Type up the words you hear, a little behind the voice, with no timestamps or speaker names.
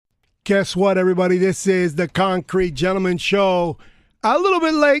Guess what, everybody? This is the Concrete Gentleman Show. A little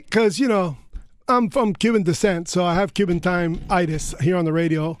bit late because, you know, I'm from Cuban descent, so I have Cuban time-itis here on the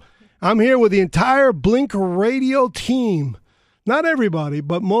radio. I'm here with the entire Blink Radio team. Not everybody,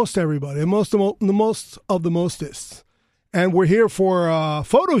 but most everybody, and most of the mostest. And we're here for a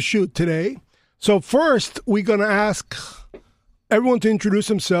photo shoot today. So first, we're going to ask everyone to introduce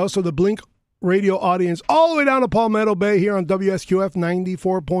themselves. So the Blink Radio audience all the way down to Palmetto Bay here on WSQF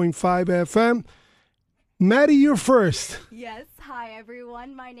 94.5 FM. Maddie, you're first. Yes. Hi,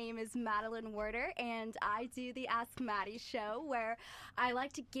 everyone. My name is Madeline Werder, and I do the Ask Maddie show, where I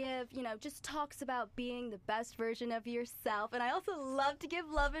like to give, just talks about being the best version of yourself. And I also love to give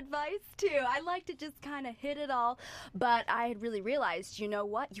love advice, too. I like to just kind of hit it all. But I had really realized, you know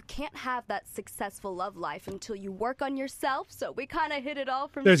what? You can't have that successful love life until you work on yourself. So we kind of hit it all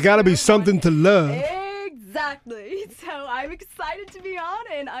from There's got to be something to love. Exactly. So I'm excited to be on,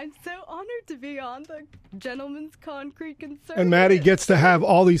 and I'm so honored to be on the Gentleman's Concrete Conservative. And Maddie gets to have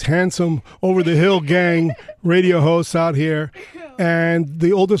all these handsome over-the-hill gang radio hosts out here. And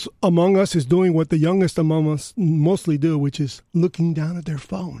the oldest among us is doing what the youngest among us mostly do, which is looking down at their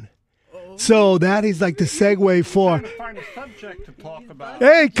phone. So that is like the segue for... Trying to find a subject to talk about.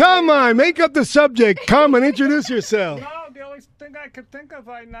 Hey, come on, make up the subject. Come and introduce yourself. No, the only thing I can think of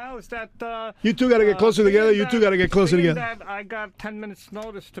right now is that... You two got to get closer together. You two got to get closer together. That I got 10 minutes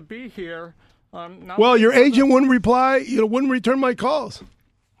notice to be here. Well, your agent wouldn't reply. Wouldn't return my calls.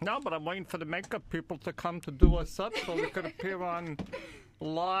 No, but I'm waiting for the makeup people to come to do us up so we could appear on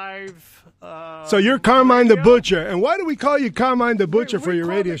live. So you're Carmine the Butcher. And why do we call you Carmine the Butcher for your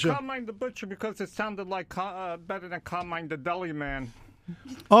radio show? Carmine the Butcher because it sounded like better than Carmine the Deli Man.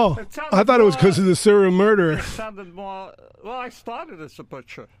 Oh, I thought it was because of the serial murderer. It sounded more... Well, I started as a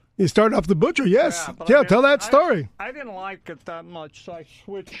butcher. You started off the butcher, yes. Yeah, tell that story. I didn't like it that much, so I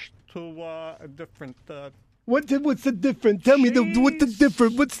switched to a different... What's the different? Tell me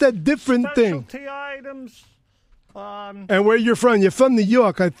what's that different thing? Specialty items. And where you're from? You're from New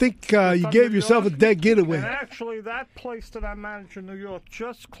York. I think you gave yourself a dead getaway. And actually, that place that I managed in New York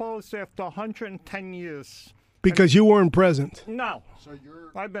just closed after 110 years. Because you weren't present. No.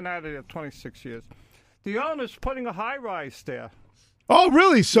 I've been at it at 26 years. The owner's putting a high-rise there. Oh,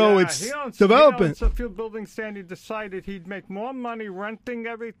 really? So it's developing. He owns a few buildings there, and he decided he'd make more money renting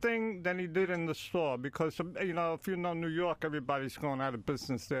everything than he did in the store. Because, if you know New York, everybody's going out of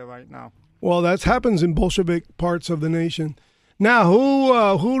business there right now. Well, that happens in Bolshevik parts of the nation. Now,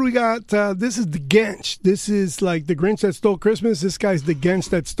 who do we got? This is the Grinch. This is like the Grinch that stole Christmas. This guy's the Grinch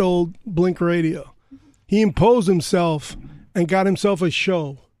that stole Blink Radio. He imposed himself and got himself a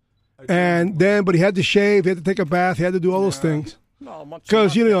show. But he had to shave, he had to take a bath, he had to do all those things.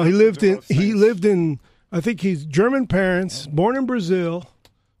 Because, he lived in, I think he's German parents, born in Brazil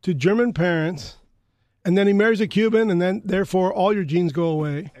to German parents, and then he marries a Cuban, and then, therefore, all your genes go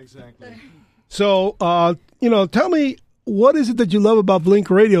away. Exactly. So, tell me, what is it that you love about Blink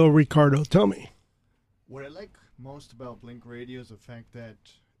Radio, Ricardo? Tell me. What I like most about Blink Radio is the fact that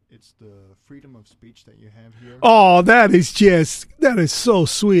it's the freedom of speech that you have here. Oh, that is so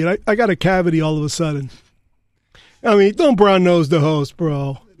sweet. I got a cavity all of a sudden. I mean, don't brown nose the host,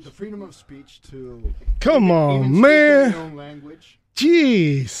 bro. The freedom of speech to... Come on, even man. speak in your own language.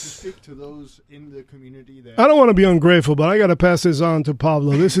 Jeez. To speak to those in the community that... I don't want to be ungrateful, but I got to pass this on to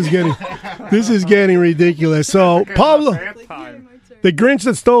Pablo. This is getting ridiculous. So, Pablo, the Grinch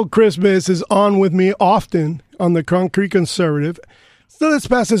that stole Christmas is on with me often on the Concrete Conservative. So let's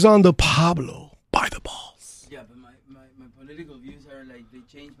pass this on to Pablo by the balls. Yeah, but my political views are like they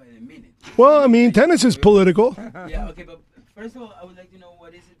change by the minute. Well, I mean, tennis is political. Yeah, okay, but first of all, I would like to know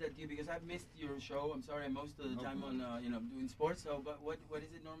what is it that because I've missed your show. I'm sorry, most of the time on doing sports. So, but what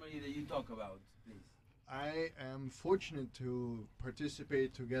is it normally that you talk about, please? I am fortunate to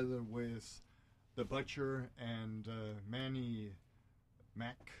participate together with the Butcher and Manny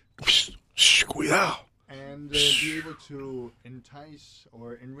Mac. Cuidado. And be able to entice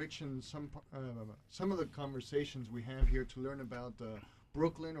or enrich in some of the conversations we have here to learn about the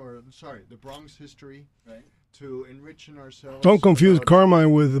Bronx history. Right. To enrich in ourselves. Don't confuse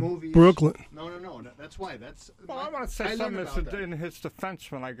Carmine with movies. Brooklyn. No. That's why. Well, I want to say something in his defense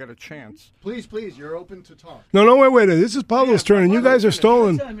when I get a chance. Please, you're open to talk. No, wait. This is Pablo's turn, and you guys are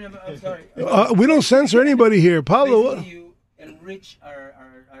stolen. I'm sorry. We don't censor anybody here. Pablo, basically, you enrich our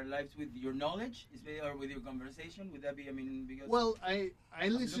lives with your knowledge, or with your conversation. Would that be? Because I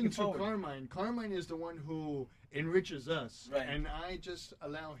listen to Carmine. Carmine is the one who enriches us, right. And I just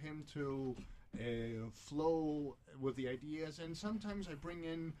allow him to flow with the ideas. And sometimes I bring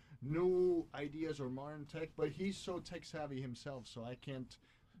in new ideas or modern tech, but he's so tech savvy himself, so I can't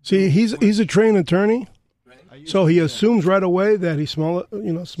See, he's a trained attorney, Right? so he assumes right away that he's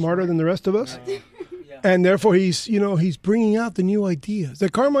smarter than the rest of us, Yeah. and therefore he's bringing out the new ideas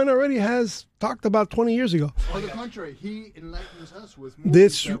that Carmine already has talked about 20 years ago. On the contrary, he enlightens us with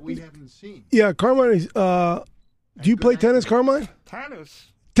This- movies that we haven't seen. Yeah, Carmine is. Do you play tennis, Carmine? Tennis.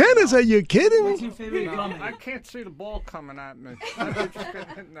 Tennis? Are you kidding What's me? your favorite I comedy? can't see the ball coming at me. I just get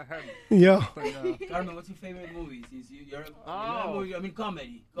hit in the head. Yeah. But, Carmen, what's your favorite movie? Since you're Oh. movie, I mean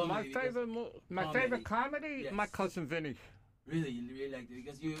comedy. my Comedy, because- favorite, my comedy. favorite comedy, Yes. My Cousin Vinny. Really, you really like it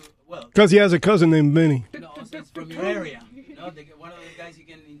because Because he has a cousin named Vinny. also it's from your area. One of the guys you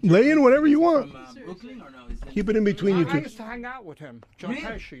can Lay in whatever you want. From Brooklyn or no? Is that Keep it in between you I two. used to hang out with him, John Really?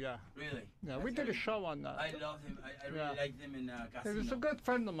 Pesci. Yeah, really? yeah. We did a show on that. I love him. I really Yeah. liked him in He Casino. was a good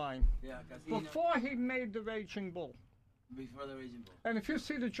friend of mine. Yeah, Casino. Before he made the Raging Bull. Before the Raging Bull. And if you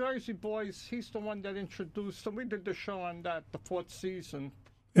see the Jersey Boys, he's the one that introduced. So we did the show on that, the fourth season.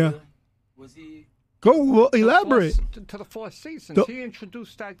 Yeah. Was he? Go elaborate. To the fourth season. The- He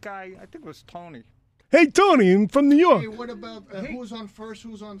introduced that guy. I think it was Tony. Hey, Tony, I'm from New Hey, York. what about who's on first,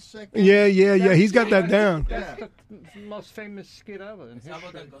 who's on second? Yeah. He's got that down. That's the most famous skit ever in Abbott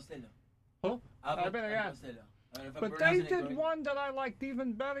history. and Costello. Who? Abbott Abbott, and yeah. Costello. I don't know if I'm But they pronouncing it did correct. one that I liked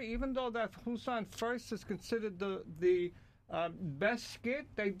even better, even though that Who's on First is considered the best skit.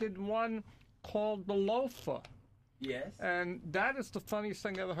 They did one called The Loafer, Yes. and that is the funniest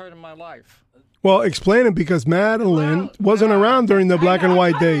thing I ever heard in my life. Well, explain it because Madeline wasn't around during the black and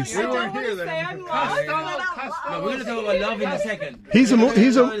white days. We weren't here then. No, we're gonna talk about love in a second. He's a Love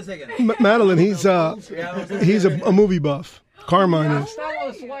in a second. Madeline. He's a movie buff. Carmine is. Costello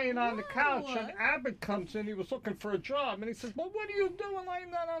was laying on the couch, and Abbott comes in. He was looking for a job, and he says, "Well, what are you doing laying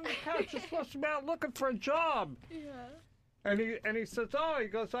down on the couch? You're supposed to be out looking for a job." And he says, "Oh," he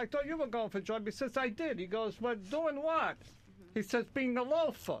goes, "I thought you were going for a job." He says, "I did." He goes, "But doing what?" He says, "Being a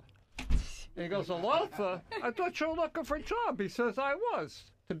loafer." And he goes, "A loafer? I thought you were looking for a job." He says, "I was,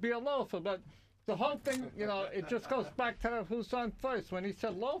 to be a loafer." But the whole thing, it just goes back to that Who's on First. When he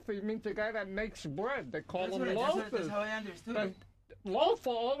said loafer, he means the guy that makes bread. They call him That's loafers. how I understood But it. loafer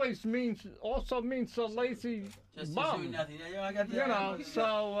also means a lazy Just bum. doing nothing. Yeah, I got the, You know,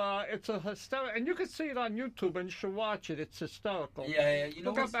 so it's a hysterical, and you can see it on YouTube, and you should watch it. It's hysterical. Yeah. You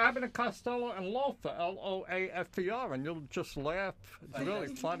know Look up what's Abbott and Costello and Loafer, Loafer, and you'll just laugh. It's really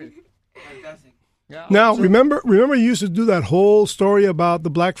funny. fantastic? Yeah. Now, remember, you used to do that whole story about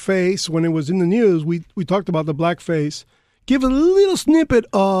the blackface when it was in the news. We talked about the blackface. Give a little snippet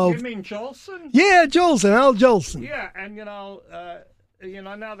You of mean Jolson? yeah, Jolson, Al Jolson. Yeah, and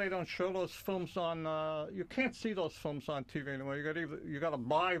now they don't show those films on. You can't see those films on TV anymore. You got to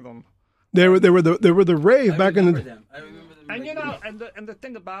buy them. They were the rave back in the. I remember them. And like, and the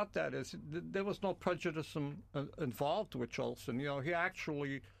thing about that is there was no prejudice involved with Jolson. He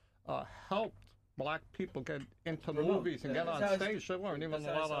actually helped black people get into movies and get That's on how it's- stage. They weren't even that's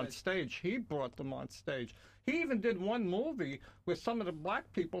how I allowed saw on it. stage. He brought them on stage. He even did one movie where some of the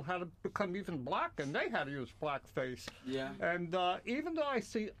black people had to become even black, and they had to use blackface. Yeah. And even though I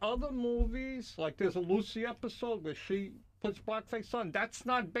see other movies, like there's a Lucy episode where she puts blackface on, that's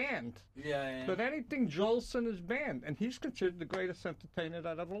not banned. Yeah. But anything Jolson is banned, and he's considered the greatest entertainer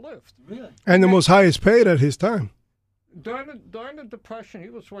that ever lived. Really? And the most highest paid at his time. During the Depression, he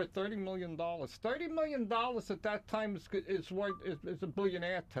was worth $30 million. $30 million at that time is a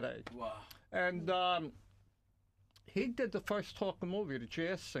billionaire today. Wow. And he did the first talking movie, The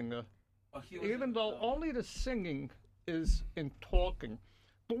Jazz Singer, Oh, he was even though only the singing is in talking.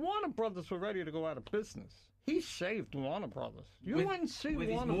 The Warner Brothers were ready to go out of business. He saved Warner Brothers. You wouldn't see with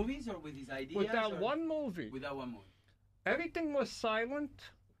his Warner movies or with his ideas. with that or one movie. With that one movie. Everything was silent,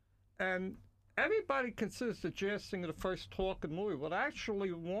 and everybody considers The Jazz Singer the first talking movie. Well,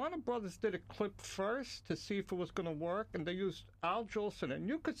 actually, Warner Brothers did a clip first to see if it was going to work, and they used Al Jolson. And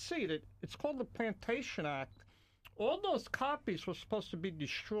you could see that it's called the Plantation Act. All those copies were supposed to be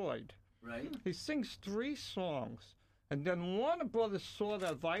destroyed. Right. He sings 3 songs, and then Warner Brothers saw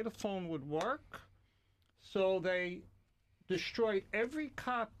that Vitaphone would work, so they destroyed every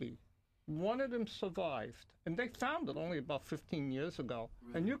copy. One of them survived, and they found it only about 15 years ago.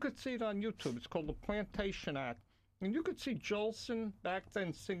 And you could see it on YouTube. It's called the Plantation Act. And you could see Jolson back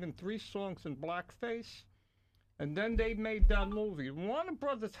then singing 3 songs in blackface, and then they made that movie. Warner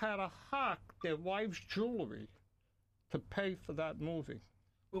Brothers had to hawk their wife's jewelry to pay for that movie.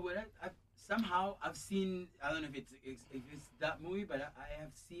 Well, somehow I've seen. I don't know if it's that movie, but I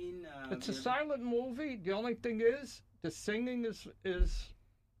have seen. It's a silent movie. The only thing is the singing is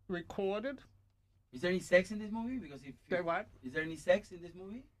recorded, Is there any sex in this movie? Because if Say what? is there any sex in this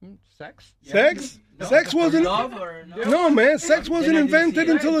movie? Sex? Yeah. Sex? No. Sex wasn't. Love or no? No, man, sex wasn't Then I didn't invented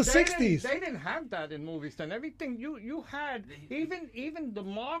see it. until the They '60s. didn't have that in movies then. Everything you had, even the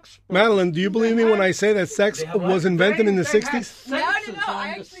Marx. Madeline, do you believe me when I say that sex They have what? was invented in the They had '60s? No, census I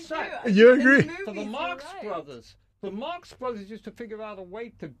on the actually set. do. You In the agree? movies, For the you're Marx right. Brothers. The Marx Brothers used to figure out a way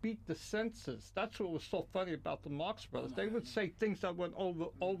to beat the censors. That's what was so funny about the Marx Brothers. They would say things that went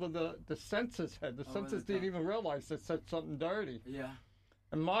over the censor's head. The censors didn't even realize they said something dirty. Yeah.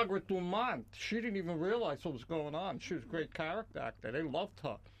 And Margaret Dumont, she didn't even realize what was going on. She was a great character actor. They loved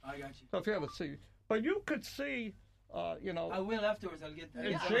her. I got you. So if you ever see, but you could see, you know, I will afterwards. I'll get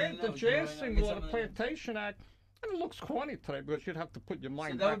that. the jazz singer or the Plantation Act. And it looks corny today because you'd have to put your So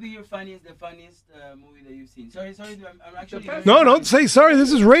mind that back. would be your funniest movie that you've seen. Sorry, I'm actually. No, don't say sorry.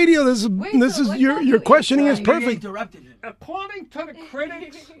 This is radio. This Wait, is so what your movie? questioning is You perfect. interrupted him. According to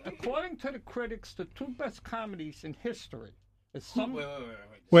the critics, the two best comedies in history is some. Wait.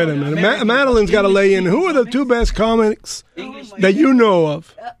 Wait a minute, Madeline's got to lay in. Who are the two best comics English that you know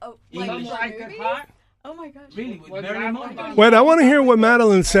of? Some like it movies? hot. Oh my gosh. Really, with Was Marilyn that- Monroe. Wait, I want to hear what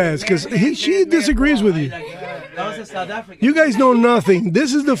Madeline says because she disagrees with you. That was a South African. You guys know nothing.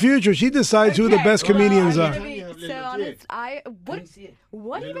 This is the future. She decides who the Okay, best well, comedians I'm are. gonna be so Legit. honest. I What didn't see it.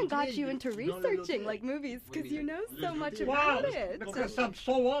 what even got you into No, researching like movies? Because you know so much Wow, about it. because I'm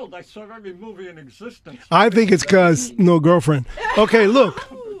so old, I saw every movie in existence. I think it's because no girlfriend. Okay,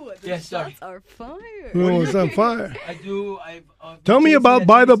 look. Ooh, the Yes, sorry. shots are fire. Oh, it's on fire. I do. I've Tell me chasing about a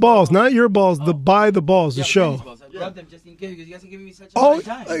By the tennis Balls, ball. not your balls, the By the Balls, the Yeah, show. tennis balls. I brought them just in case because you guys are giving me such a Oh, hard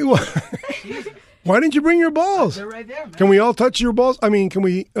time. Jesus. why didn't you bring your balls? They're right there, man. Can we all touch your balls? I mean, can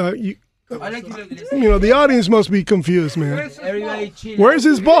we? I like to look at this. You know, the audience must be confused, man. Everybody chill. Where's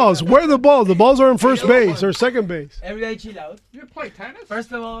his balls? Where are the balls? The balls are in first base or second base. Everybody chill out. You play tennis?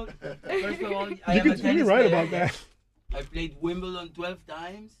 First of all, I You am could, a you tennis can write player. about that. I played Wimbledon 12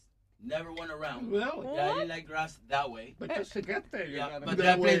 times. Never won a round. Well, Yeah, I didn't like grass that way. but just to get there, you Yeah, gotta. but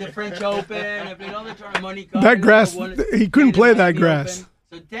then I played the French Open. I played all the tournaments. Money Cup, That grass, I won he couldn't play that the grass. Open.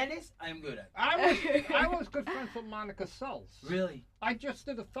 So tennis, I'm good at. I was good friends with Monica Sells. Really. I just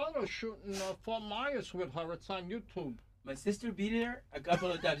did a photo shoot in Fort Myers with her. It's on YouTube. My sister beat her a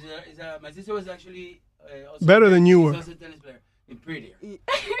couple of times. My sister was actually also Better than you were. She's also a tennis player and prettier. And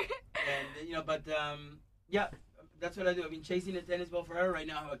but yeah, that's what I do. I've been chasing a tennis ball for her. Right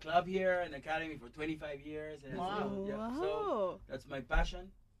now, I have a club here, an academy for 25 years. And Wow. yeah, so Wow. that's my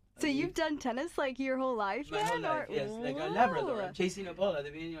passion. So you've done tennis like your whole life, my then? whole life, or- yes, like a Whoa. Labrador. I'm chasing a ball at the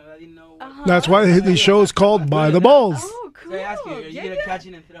beginning. I didn't know. Uh-huh. That's why the show is called By the Balls. Oh, cool. So I ask you, are you Yeah, good at yeah.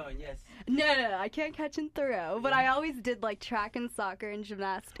 catching and throwing? Yes. No, I can't catch and throw, but I always did like track and soccer and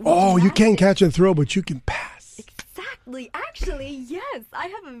gymnastics. Oh, you can't catch and throw, but you can pass. Exactly. Actually, yes, I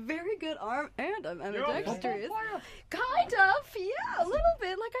have a very good arm and I'm You're a football ambidextrous. player? Kind of, yeah, a little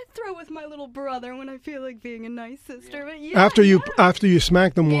bit. Like I throw with my little brother when I feel like being a nice sister. But yeah, After yeah. you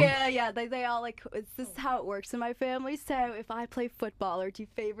smack them one. Yeah, they all like, it's this is how it works in my family. So if I play football or do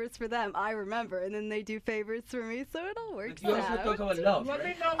favors for them, I remember, and then they do favors for me, so it all works But you also out. talk about love, Let me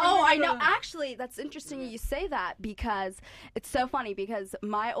right? know. when Oh, you're I know. gonna- Actually, that's interesting you say that because it's so funny because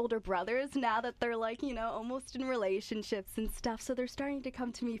my older brothers, now that they're like, you know, almost in relationships and stuff, so they're starting to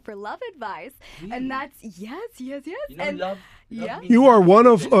come to me for love advice. And that's, yes. You know, and love. yeah. means You are nothing one to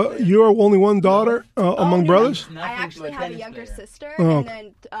a of tennis player. you are only one daughter among no, brothers. Nothing I to actually have a tennis younger player. sister Oh. and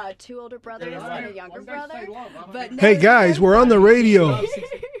then two older brothers and a younger One day say brother. love, I don't But think- no, Hey guys, we're on the radio. Love,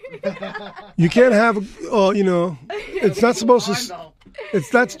 You can't have, you know, it's not supposed I to. know.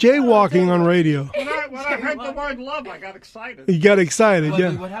 That's jaywalking on radio. When I heard the word love, I got excited. You got excited, But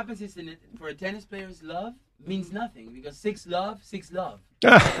yeah. what happens is for a tennis player's love means nothing because six love. You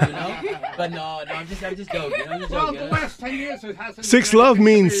know? But no, I'm just joking. I'm just Well, joking. the last 10 years it hasn't. Six been love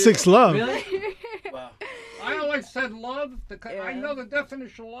anything to means me. six love. Really? Wow. I always said love. I Yeah. know the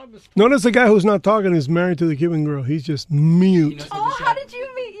definition of love is. Notice the guy who's not talking is married to the Cuban girl. He's just He mute. knows Oh, what to how say. did you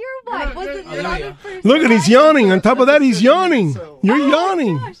meet your wife? Was it Oh, yeah. love at first Look at he's sight? yawning. On top of that, he's yawning. You're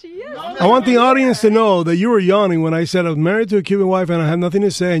yawning. Gosh, yes. I want the audience to know that you were yawning when I said I was married to a Cuban wife and I had nothing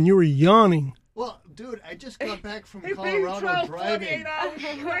to say, and you were yawning. Well, dude, I just got back from He Colorado drove driving. 48 hours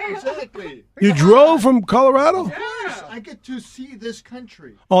straight. Exactly. You drove from Colorado? Yes, I get to see this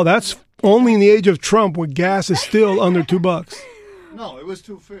country. Oh, that's only in the age of Trump where gas is still under $2. No, it was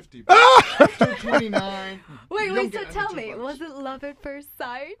 $2.50. $2.29. Wait, You wait, don't so get tell under me, $2. was it love at first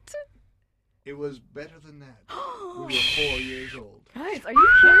sight? It was better than that. We were 4 years old. Guys, are you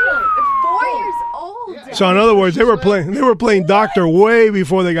kidding? 4 years old. Yeah. So in other words, they were playing doctor way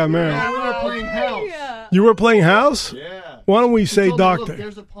before they got married. Yeah, we were playing house. Yeah. You were playing house? Yeah. Why don't we He say told them, doctor? Look,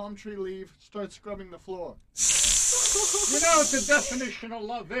 there's a palm tree leaf. Start scrubbing the floor. You know what the definition of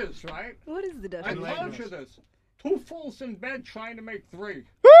love is, right? What is the I definition? told you this. Two fools in bed trying to make three.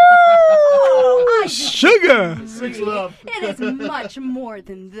 Woo! Sugar. Six love. It is much more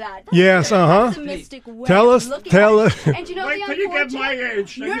than that. That's Yes, a uh-huh. pessimistic way Tell of us- looking tell at us- it. And you know Wait the till you get my unfortunate-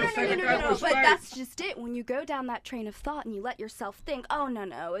 age, then No, you'll no, think no, that was but right. that's just it. When you go down that train of thought and you let yourself think, oh,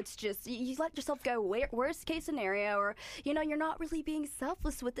 no, it's just, you let yourself go worst case scenario, or, you're not really being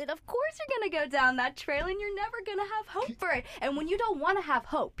selfless with it. Of course you're going to go down that trail and you're never going to have hope for it. And when you don't want to have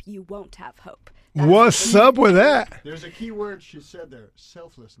hope, you won't have hope. What's up with that? There's a key word she said there: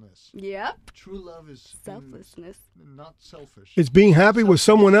 selflessness. Yep. True love is being Selflessness. not selfish. It's being happy with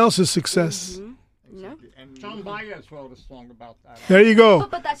someone else's success. Exactly. And John Baez wrote a song about that. There you go.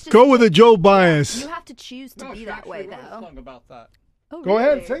 But that's just Go with a Joe Bias. You have to choose to No, be she that actually way, wrote a though. song about that. Oh, Go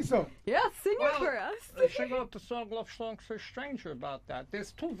ahead, really? say so. Yeah, sing it for us. She wrote the song Love Songs for a Stranger about that.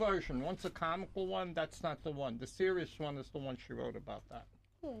 There's two versions. One's a comical one. That's not the one. The serious one is the one she wrote about that.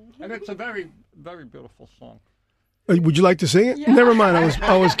 And it's a very, very beautiful song. Would you like to sing it? Never mind.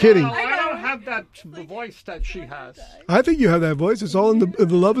 I was kidding. No, I don't have that the voice that she has. I think you have that voice. It's all in the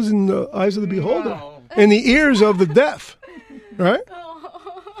love is in the eyes of the beholder, No. in the ears of the deaf, right?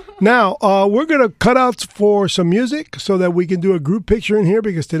 Now we're gonna cut out for some music so that we can do a group picture in here,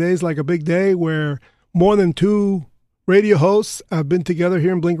 because today's like a big day where more than 2 radio hosts have been together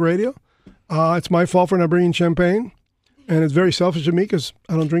here in Blink Radio. It's my fault for not bringing champagne, and it's very selfish of me because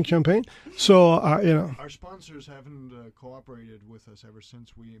I don't drink champagne. So our sponsors haven't cooperated with us ever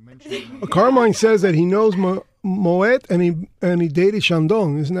since we mentioned them. Carmine says that he knows Moet and he dated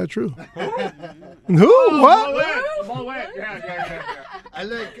Chandon. Isn't that true? Who? What? Moet. Yeah. I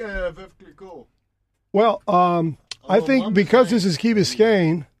like Veuve Clicquot. Well, I think because this is Key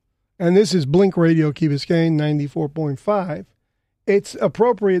Biscayne, and this is Blink Radio Key Biscayne 94.5, it's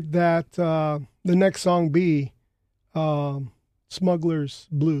appropriate that the next song be Smuggler's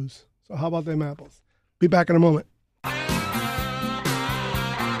Blues. So how about them apples? Be back in a moment.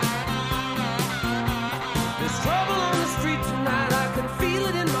 There's trouble on the street tonight, I can feel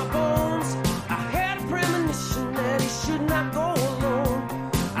it in my bones. I had a premonition that he should not go alone.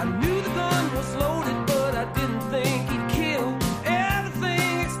 I knew the gun was loaded, but I didn't think he'd kill.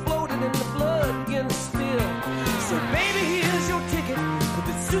 Everything exploded and the blood began to spill. So baby, here's your ticket, put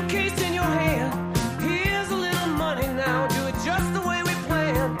the suitcase in your hand. Here's a little money now, do it just the way we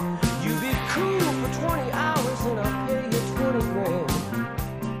planned. You be cool for 20 hours and I'll pay you 20 grand.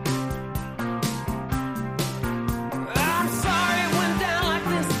 I'm sorry it went down like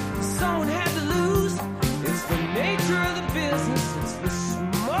this. Someone had to lose. It's the nature of the business. It's the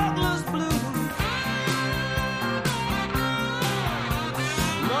smuggler's blues.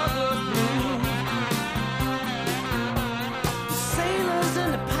 Smuggler's blues. The sailors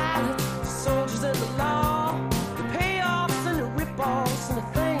and the pilots, the soldiers and the law, the payoffs and the rip-offs and the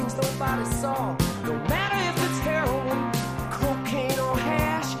things nobody saw. No matter if it's heroin, cocaine or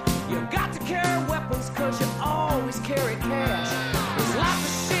hash, you got to carry weapons 'cause you always carry cash. There's lots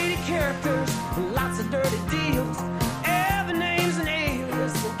of shady characters and lots of dirty deals. Every name's an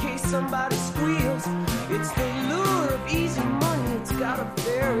alias in case somebody squeals. It's the lure of easy money, it's got a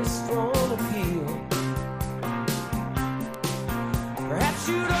very strong appeal. Perhaps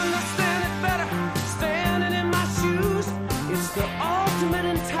you'd understand it better standing in my shoes. It's the ultimate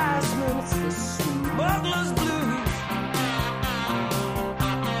enticement, it's the smuggler's blues.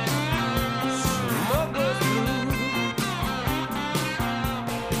 Smuggler's blues.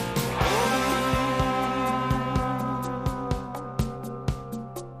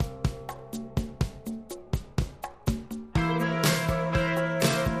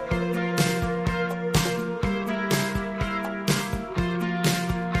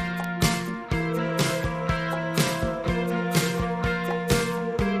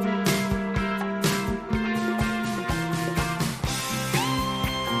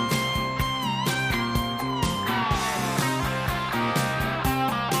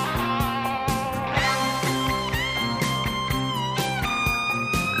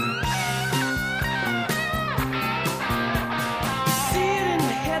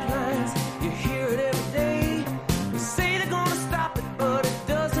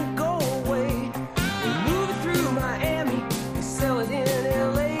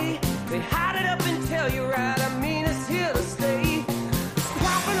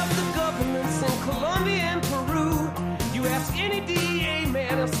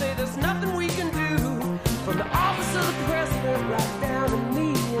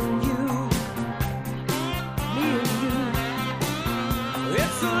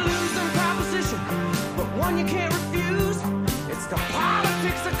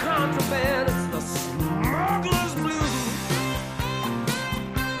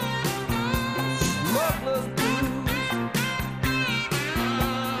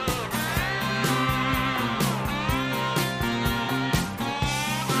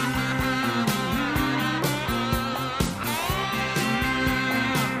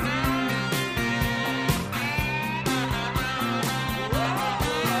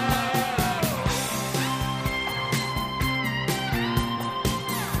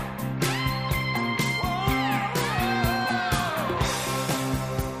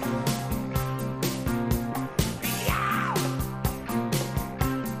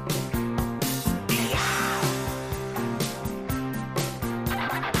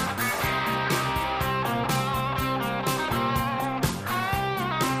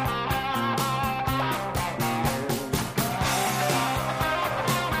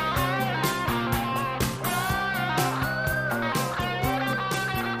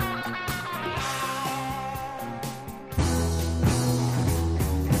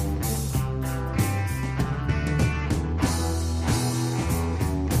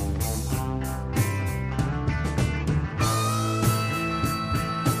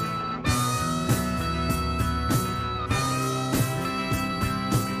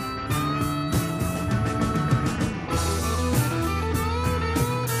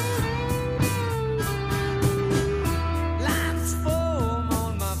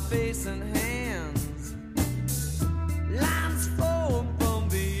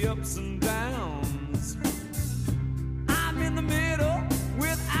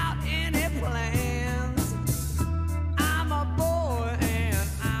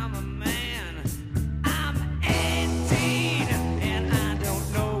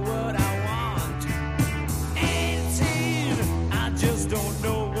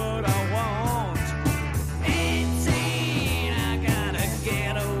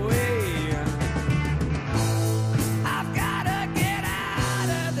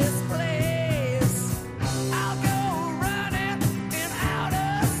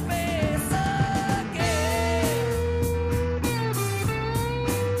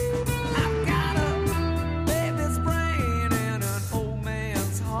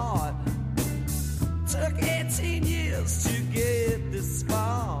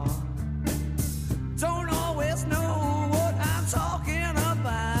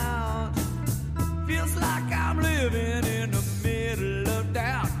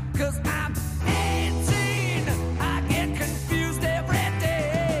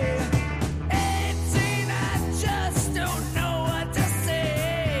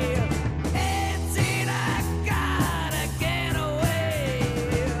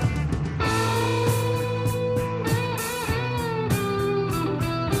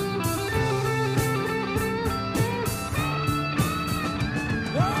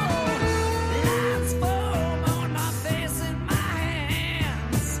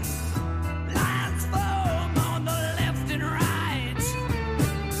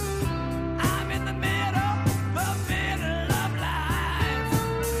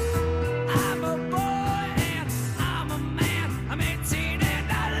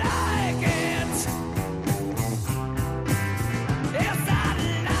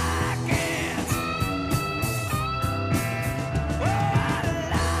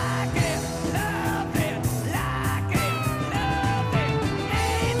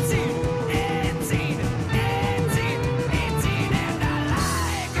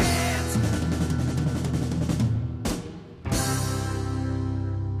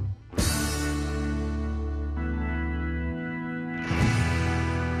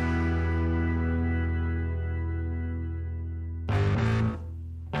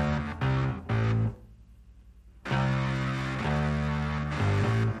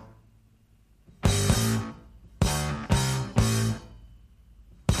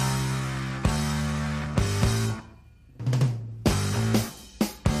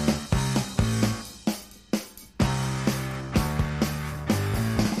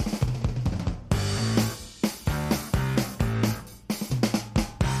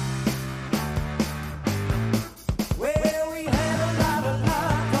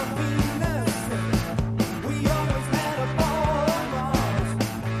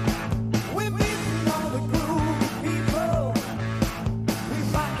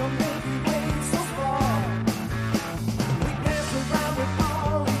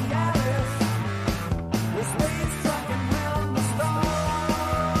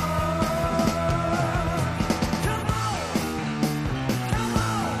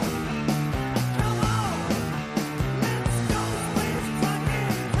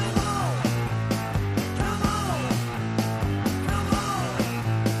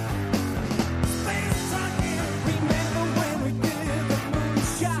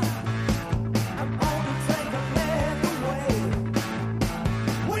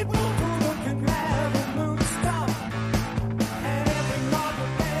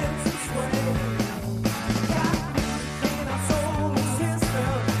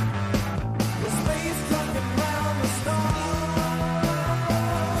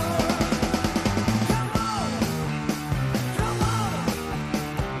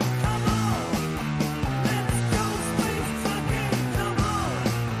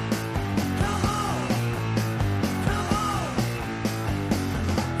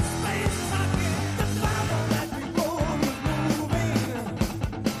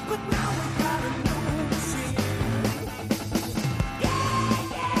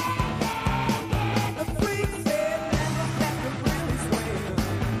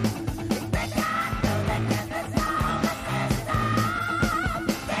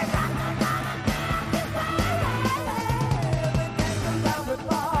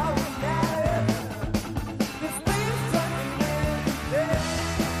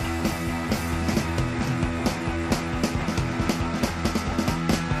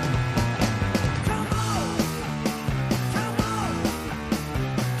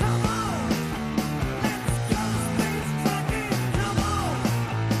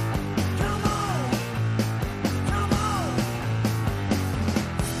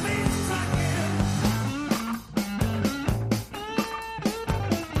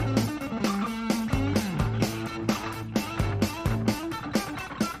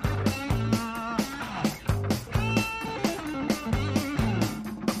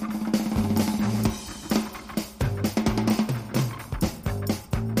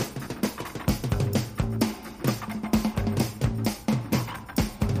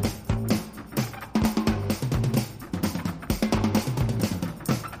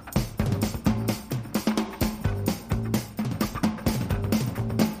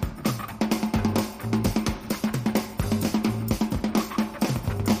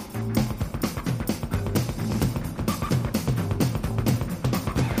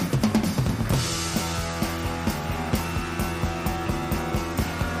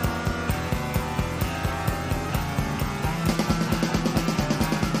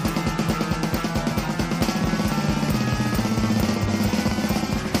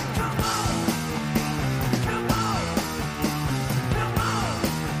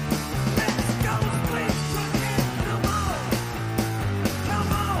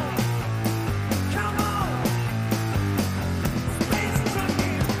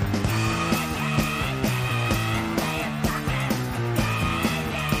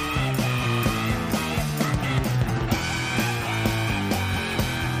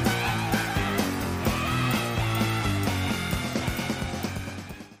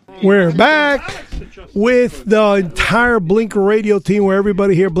 We're back with the entire Blink Radio team where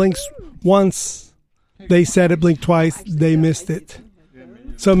everybody here blinks once. They said it, blink twice. They missed it.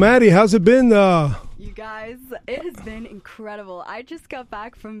 So, Maddie, how's it been? You guys, it has been incredible. I just got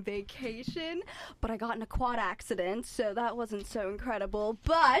back from vacation, but I got in a quad accident, so that wasn't so incredible.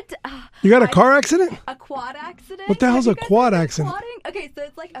 But You got a car accident? a quad accident. What the hell's Have a you guys quad been accident? quadding? Okay, so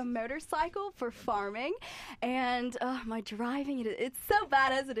it's like a motorcycle for farming, and my driving it's so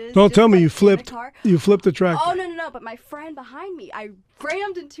bad as it is. Don't just tell me like you in a flipped. car. You flipped the tractor. Oh no! But my friend behind me, I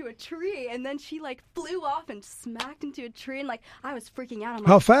rammed into a tree, and then she like flew off and smacked into a tree, and like I was freaking out. I'm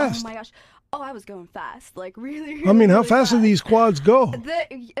How like, fast? Oh my gosh! Oh, I was going fast, like really. I mean, how really fast do these quads go?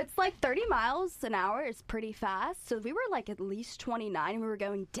 It's like 30 miles an hour. It's pretty fast. So we were like at least 29, and we were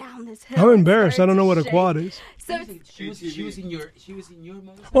going down this hill. I'm and embarrassed. I started don't know to what a shake. quad is. So it's, She was in your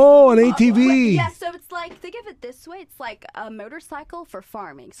motorcycle. Oh, an ATV. yeah, so it's like, think of it this way. It's like a motorcycle for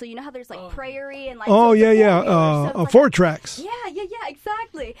farming. So you know how there's like prairie and like... Oh, so it's yeah, a yeah. four-wheeler. So it's like Four tracks. Yeah,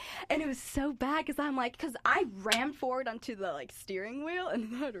 exactly. And it was so bad because I'm like, because I rammed forward onto the like steering wheel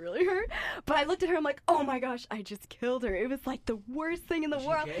and that really hurt. But I looked at her, I'm like, oh my gosh, I just killed her. It was like the worst thing in the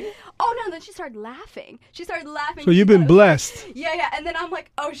world. okay? Oh no, then she started laughing. She started laughing. So you've been blessed. Yeah. And then I'm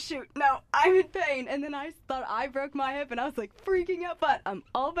like, oh shoot, no, I'm in pain. And then I thought I broke my hip and I was like freaking out, but I'm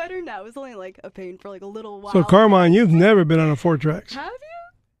all better now. It was only like a pain for like a little while. So, Carmine, you've never been on a four tracks. Have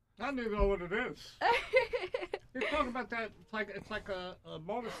you? I don't even know what it is. You're talking about that? It's like a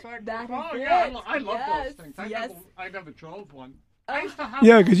motorcycle. That is oh yeah, it. I love Yes, those things. yes. I never drove one. I used to have.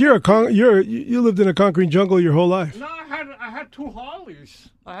 Yeah, because you lived in a concrete jungle your whole life. No, I had two Harleys.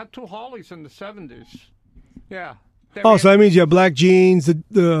 I had two Harleys in the 70s. Yeah. They Oh, ran- so that means you have black jeans, the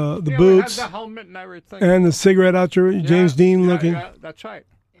yeah, boots, we had the helmet and everything. and the cigarette out your James Dean looking. Yeah, that's right.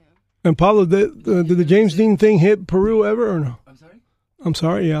 And Pablo, did the James Dean thing hit Peru ever or no? I'm sorry. I'm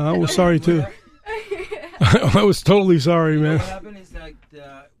sorry. Yeah, I was sorry too. I was totally sorry, man. What happened is like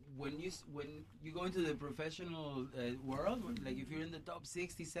when you go into the professional world, like if you're in the top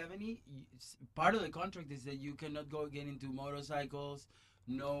 60, 70, part of the contract is that you cannot go get into motorcycles.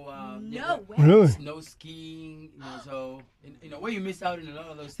 No way. Really? No skiing, so in a way you miss out on a lot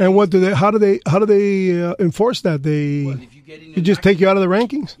of those things. And what do they? How do they enforce that? Well, if you get in They just take you out of the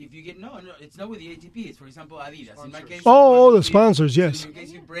rankings. If you get no, it's not with the ATP. It's for example Adidas. In my case, Oh, the it's- sponsors, so yes. in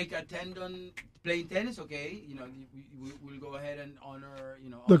case you break a tendon playing tennis, okay, we'll go ahead and honor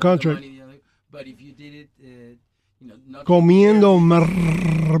The honor contract. money, but if you did it, not Comiendo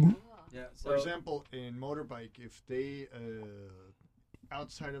Yeah. For example, in motorbike, if they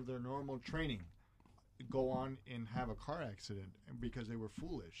outside of their normal training go on and have a car accident because they were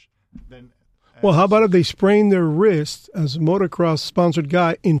foolish, then Well, how about if they sprain their wrist as a motocross sponsored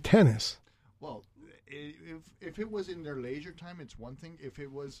guy in tennis? well, if it was in their leisure time, it's one thing. If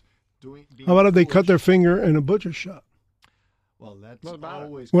it was being How about if they cut their foolish, finger in a butcher shop? well, that's What about it?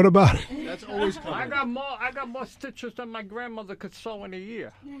 always What about it? that's always I covered. got more stitches than my grandmother could sew in a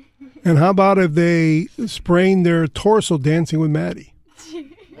year. And how about if they sprain their torso dancing with Maddie?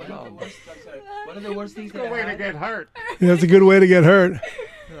 One of the worst things that Good I way to had- get hurt. Yeah, that's a good way to get hurt.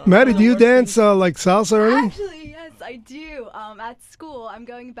 Maddie, do you dance like salsa or anything? Actually, yes, I do. At school, I'm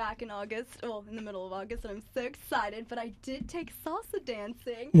going back in August. Well, in the middle of August, and I'm so excited. But I did take salsa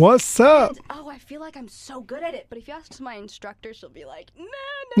dancing. What's up? Oh, I feel like I'm so good at it. But if you ask my instructor, she'll be like, no.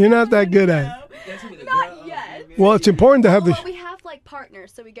 You're not that good at it. Dancing with a Not girl, yet. okay. Well, it's important to have Well, the. we have like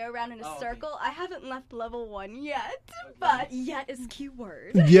partners, so we go around in a Oh, okay. circle. I haven't left level 1 yet, but yet is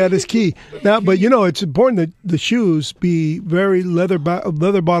keyword. Yeah, that's key. Now, but it's important that the shoes be very leather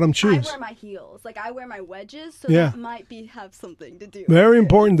bottom I shoes. wear my heels, like I wear my wedges, so Yeah. that might have something to do. Very with it.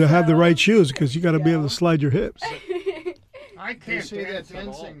 important to have the So- right shoes because you got to be able to slide your hips. I They can't say that dance at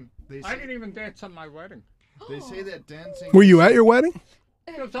all. dancing. They I say, didn't even dance at my wedding. they say that dancing. Were you at your wedding?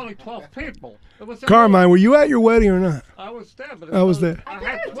 There was only 12 people. It was Carmine, were you at your wedding or not? I was there, but I was there. I I think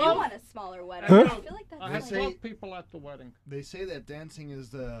had I do 12. want a smaller wedding. Huh? I feel like that's I had They say- 12 people at the wedding. They say that dancing is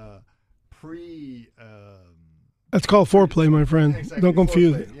the pre. That's called foreplay, my friend. Exactly, Don't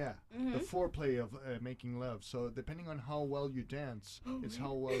confuse foreplay, it. Yeah, the foreplay of making love. So depending on how well you dance, it's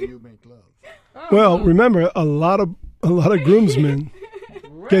how well you make love. Well, remember, a lot of groomsmen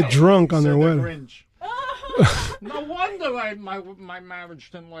get drunk on their Said the wedding. Grinch. No wonder my marriage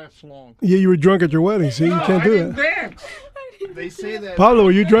didn't last long. Yeah, you were drunk at your wedding, see? You No, can't I do didn't that. dance. They say that. Pablo,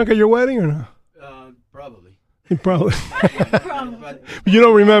 were you drunk at your wedding or not? Probably. You probably. But You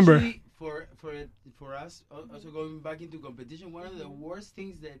don't remember. actually, for us, also going back into competition, one of the worst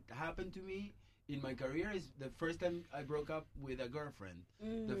things that happened to me in my career is the first time I broke up with a girlfriend.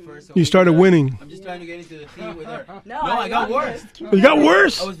 The first. You started winning. I'm just trying to get into the thing with her. No, I got love worse. this. You got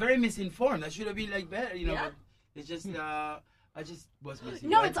worse. I was very misinformed. I should have been like better, you know. Yeah. But it's just I just was missing.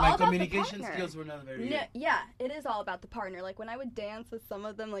 No, it's all my about the communication partner. skills were not very No, good. yeah, it is all about the partner. Like when I would dance with some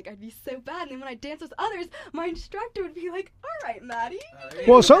of them, like I'd be so bad, and then when I dance with others, my instructor would be like, "All right, Maddie."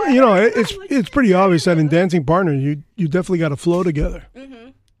 Well, it's pretty obvious that in dancing partners, you definitely got to flow together. Mm-hmm.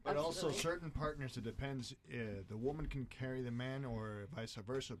 But also certain partners, it depends. The woman can carry the man or vice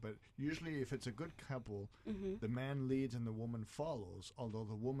versa. But usually if it's a good couple, the man leads and the woman follows, although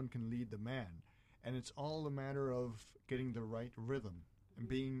the woman can lead the man. And it's all a matter of getting the right rhythm and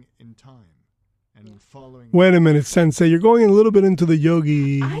being in time and following. Wait a minute, Sensei. You're going a little bit into the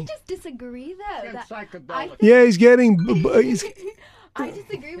yogi. I just disagree, though. It's That psychedelic. Yeah, he's getting. He's, I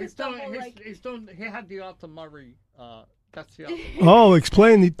disagree with He's the doing, whole like. he had the Arthur Murray. That's the Arthur Murray. oh,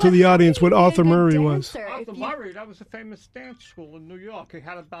 explain to the audience what Be a Arthur good Murray was. dancer if Arthur you- Murray, that was a famous dance school in New York. He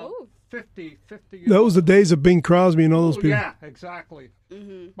had about Ooh. 50 That was the days of Bing Crosby and all those Oh, people. yeah, exactly.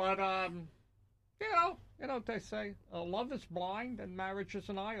 Mhm. But you know what they say: love is blind, and marriage is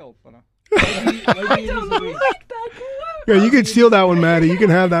an eye opener. Why do you I don't disagree? like that quote. Yeah, you can steal that one, Maddie. You can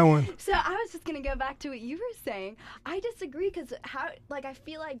have that one. So I was just gonna go back to what you were saying. I disagree because I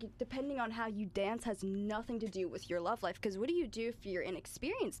feel like depending on how you dance has nothing to do with your love life. Because what do you do if you're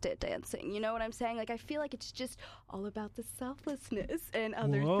inexperienced at dancing? You know what I'm saying? Like I feel like it's just all about the selflessness and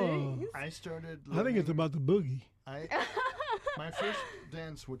other Whoa. things. I started. I think it's learning- about the boogie. My first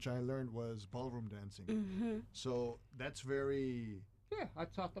dance, which I learned, was ballroom dancing. Mm-hmm. So that's very Yeah, I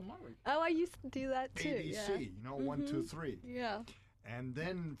taught the Murray. Oh, I used to do that too. ABC. Yeah. You know, 1, 2, 3. Yeah. And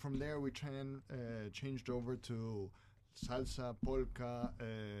then from there we changed over to salsa, polka,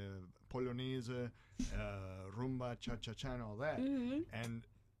 polonaise, rumba, cha-cha-cha, and all that. Mm-hmm. And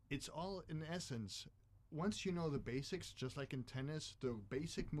it's all in essence. Once you know the basics, just like in tennis, the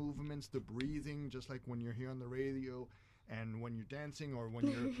basic movements, the breathing, just like when you're here on the radio, and when you're dancing or when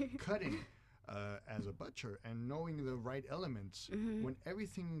you're cutting as a butcher, and knowing the right elements, when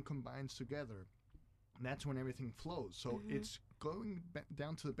everything combines together, that's when everything flows. So it's going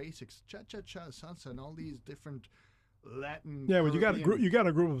down to the basics, cha-cha-cha, salsa, and all these different Latin. Yeah, but you got to Caribbean- you got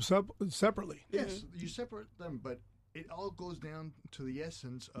to group them separately. Yes, you separate them, but it all goes down to the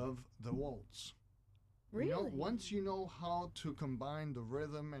essence of the waltz. Really? You know, once you know how to combine the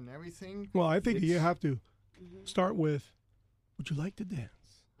rhythm and everything. Well, I think you It's- have to start with, would you like to dance?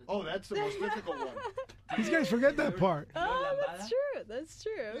 Oh, that's the most difficult one. These guys forget that part. Oh, that's true. That's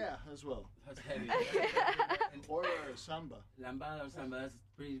true. Yeah, as well. That's heavy. And Or samba. lambada or samba, that's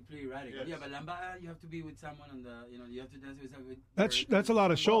pretty radical. Yes. Yeah, but lambada, you have to be with someone on the, you have to dance with someone. That's a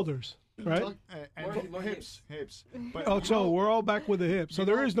lot of shoulders, right? And More hips. But Oh, you so know- we're all back with the hips. So you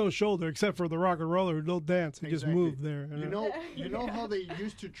there know- is no shoulder except for the rock and roller who don't dance and just Exactly. move there. You know how they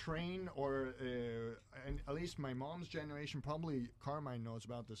used to train, or and at least my mom's generation, probably Carmine knows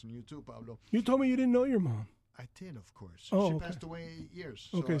about this, and you too, Pablo. You told me you didn't know your mom. I did, of course. Oh, She okay. passed away 8 years.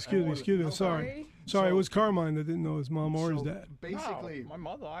 Okay, excuse me. No Sorry. problem. Sorry, it So- was Carmine that didn't know his mom or his So dad. basically, No, my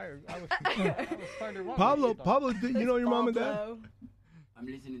mother, I was 31 when Pablo, she died. Pablo, did you know your mom and dad? Pablo. I'm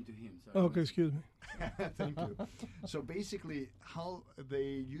listening to him. Sorry. Okay, excuse me. thank you. So basically, how they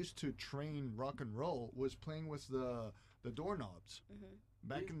used to train rock and roll was playing with the doorknobs.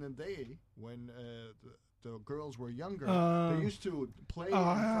 Back in the day, when the girls were younger, they used to play. and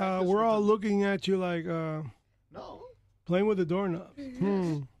practice We're with all the- looking at you like No, playing with the doorknobs.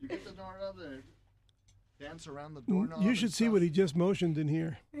 you get the doorknob and dance around the doorknob. You and should see stuff. what he just motioned in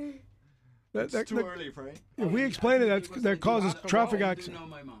here. It's too early, Frank. If we explain it, that causes traffic I do accident. know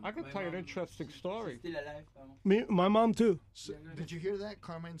my mom. I can My tell you an mom, interesting she's story. still alive. My mom too. So, did you hear that?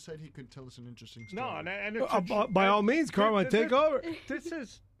 Carmine said he could tell us an interesting story. No, and it's By all means, Carmine, take over.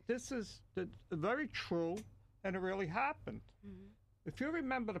 This is very true, and it really happened. If you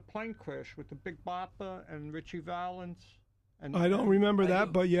remember the plane crash with the Big Bopper and Richie Valens, and I don't remember I that,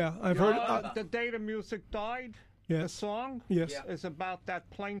 do. but yeah, I've heard. the day the music died. Yes. The song Yes. Yeah. is about that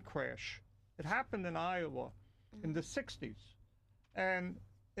plane crash. It happened in Iowa in the 60s. And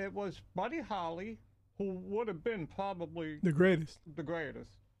it was Buddy Holly, who would have been probably The greatest. the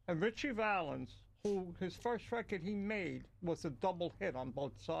greatest, and Richie Valens, who his first record he made was a double hit on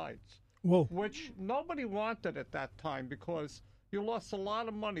both sides, Whoa. which nobody wanted at that time because you lost a lot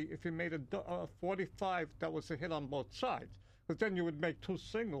of money if you made a 45 that was a hit on both sides. Because then you would make 2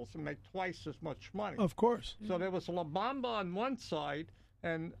 singles and make twice as much money. Of course. So there was La Bamba on one side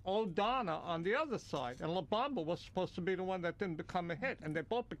and O'Donna on the other side. And La Bamba was supposed to be the one that didn't become a hit, and they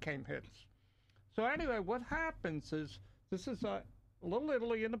both became hits. So anyway, what happens is, this is Little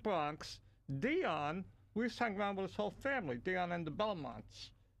Italy in the Bronx. Dion, we just hung around with his whole family, Dion and the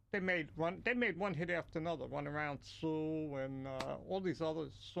Belmonts. They made one hit after another, Run Around Sue and all these other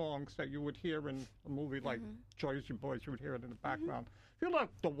songs that you would hear in a movie like Jersey Boys. You would hear it in the background. If you look,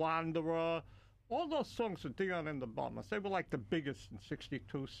 The Wanderer, all those songs of Dion and the Belmonts, they were like the biggest in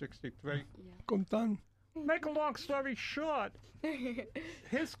 62, 63. Contan. Make a long story short,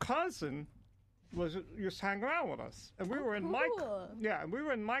 his cousin used to hang around with us, and we were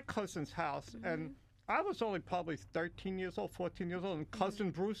in my cousin's house, and I was only probably 13 years old, 14 years old, and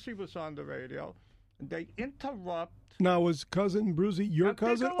Cousin Brucey was on the radio, and they interrupt. Now, was Cousin Brucey your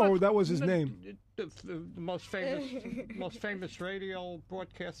cousin, or that was his name? The most famous radio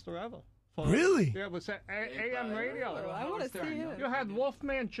broadcaster ever. Really? Yeah, it was AM radio. I want to see him. You had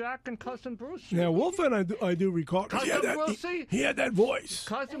Wolfman Jack and Cousin Brucey. Yeah, Wolfman, I do recall. He had that voice.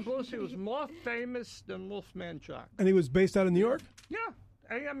 Cousin Brucey was more famous than Wolfman Jack. And he was based out of New York? Yeah,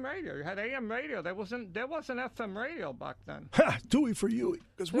 AM radio. You had AM radio. There wasn't FM radio back then. Ha! Dewey for you,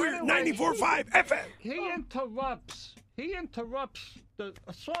 because we're 94.5 FM. He interrupts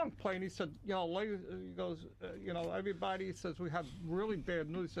a song playing. He said, he goes, everybody says we have really bad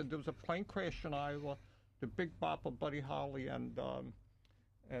news. He said there was a plane crash in Iowa. The Big Bopper, Buddy Holly, and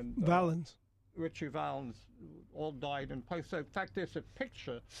Valens. Richie Valens all died in place. In fact, there's a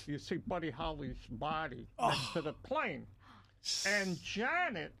picture. You see Buddy Holly's body next to the plane. And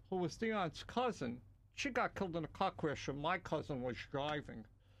Janet, who was Dion's cousin, she got killed in a car crash when my cousin was driving.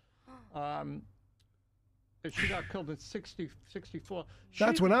 And she got killed in 64.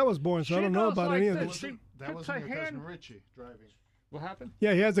 That's when I was born, so I don't know about any of this. this. That wasn't your cousin Richie driving. What happened?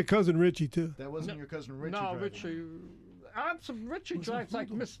 Yeah, he has a cousin Richie, too. That wasn't your cousin Richie No, driving. Richie drives like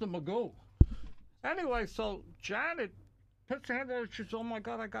Mr. Magoo. Anyway, so Janet puts her hand there and she says, oh, my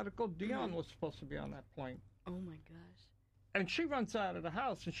God, I got to go. Dion was supposed to be on that plane. Oh my gosh. And she runs out of the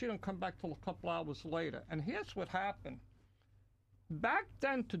house, and she don't come back till a couple hours later. And here's what happened. Back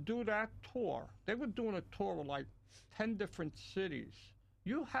then, to do that tour, they were doing a tour of like 10 different cities.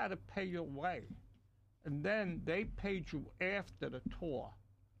 You had to pay your way. And then they paid you after the tour.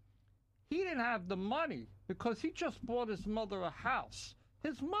 He didn't have the money because he just bought his mother a house.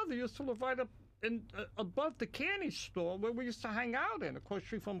 His mother used to live right up above the candy store where we used to hang out in, across the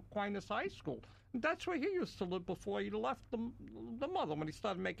street from Aquinas High School. And that's where he used to live before he left the mother, when he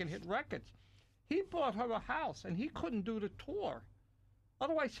started making hit records. He bought her a house, and he couldn't do the tour.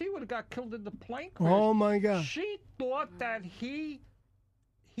 Otherwise, he would have got killed in the plane crash. Oh, my God. She thought that he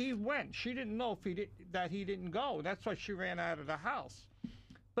went. She didn't know that he didn't go. That's why she ran out of the house.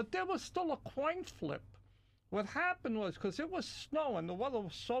 But there was still a coin flip. What happened was, because it was snowing, the weather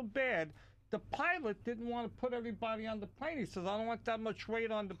was so bad, the pilot didn't want to put everybody on the plane. He says, I don't want that much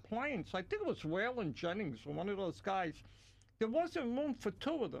weight on the plane. So I think it was Waylon Jennings, or one of those guys. There wasn't room for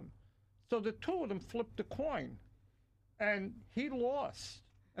two of them. So the two of them flipped the coin. And he lost.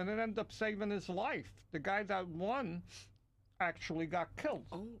 And it ended up saving his life. The guy that won actually got killed.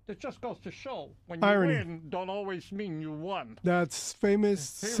 It just goes to show, when you win, don't always mean you won. That's famous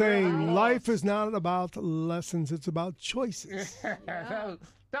saying, life is not about lessons, it's about choices.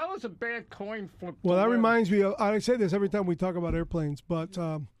 That was a bad coin flip. Well, that reminds me of, I say this every time we talk about airplanes, but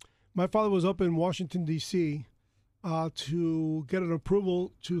my father was up in Washington, D.C. To get an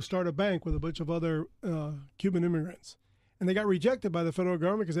approval to start a bank with a bunch of other Cuban immigrants. And they got rejected by the federal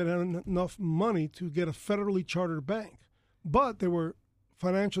government because they didn't have enough money to get a federally chartered bank. But they were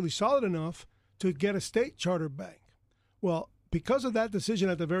financially solid enough to get a state chartered bank. Well, because of that decision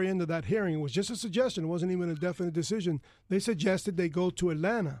at the very end of that hearing, it was just a suggestion. It wasn't even a definite decision. They suggested they go to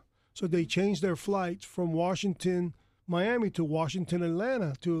Atlanta. So they changed their flight from Washington, Miami to Washington,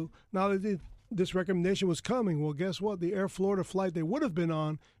 Atlanta. Now that this recommendation was coming, well, guess what? The Air Florida flight they would have been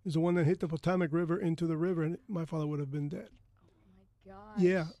on is the one that hit the Potomac River into the river, and my father would have been dead. Gosh.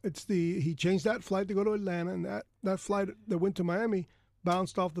 Yeah, he changed that flight to go to Atlanta, and that flight that went to Miami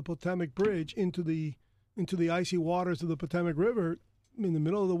bounced off the Potomac Bridge into the icy waters of the Potomac River in the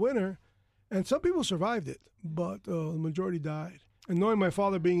middle of the winter, and some people survived it, but the majority died. And knowing my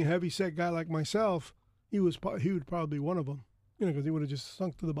father being a heavy-set guy like myself, he would probably be one of them, because he would have just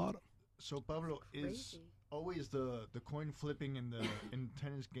sunk to the bottom. So Pablo, is always the coin flipping in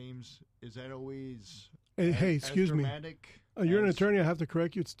tennis games, is that always hey, excuse me. You're an as- attorney. I have to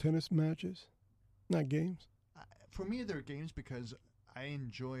correct you. It's tennis matches, not games. For me, they're games because I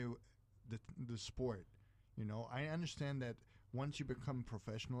enjoy the sport. I understand that once you become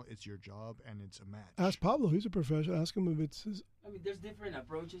professional, it's your job and it's a match. Ask Pablo. He's a professional. Ask him if it's his. I mean, there's different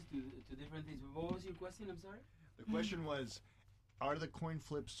approaches to different things. What was your question? I'm sorry. The question was, are the coin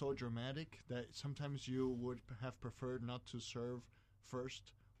flips so dramatic that sometimes you would have preferred not to serve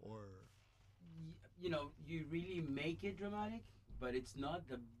first, or you really make it dramatic, but it's not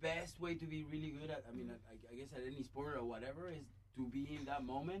the best way to be really good at. I mean, I guess at any sport or whatever is to be in that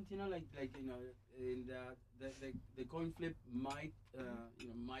moment. And the coin flip might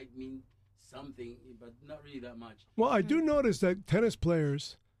mean something, but not really that much. Well, I do notice that tennis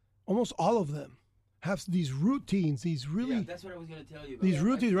players, almost all of them, have these routines. These really Yeah, that's what I was gonna tell you about. these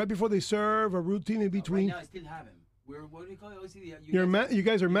routines right before they serve, a routine in between. Right now, I still have him. What do you call it? OCD. You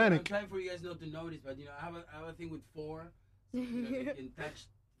guys are I'm manic. trying for you guys not to notice, but I have a thing with 4. So, you can touch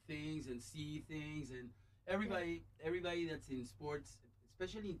things and see things, and everybody that's in sports,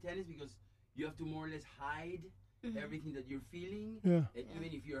 especially in tennis, because you have to more or less hide everything that you're feeling. Yeah. And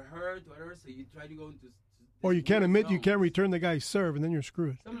even if you're hurt, whatever, so you try to go into. Or you can't admit you zone. can't return the guy's serve, and then you're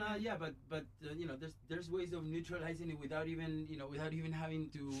screwed. Yeah, but there's ways of neutralizing it without even having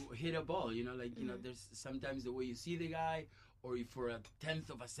to hit a ball. There's sometimes the way you see the guy, or if for a 1/10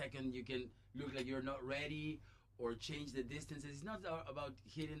 of a second you can look like you're not ready, or change the distance. It's not about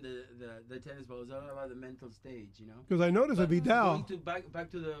hitting the tennis ball. It's all about the mental stage. Because I noticed that Vidal. Going to back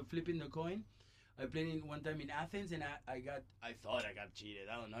to the flipping the coin. I played one time in Athens, and I thought I got cheated.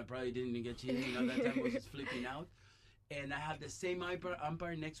 I don't know. I probably didn't get cheated. That time I was just flipping out. And I have the same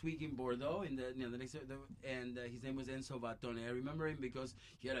umpire next week in Bordeaux, and his name was Enzo Vattone. I remember him because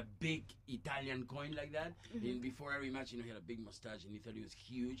he had a big Italian coin like that. And before every match, he had a big mustache, and he thought he was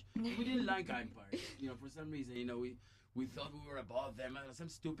huge. We didn't like umpires, for some reason. We thought we were above them, some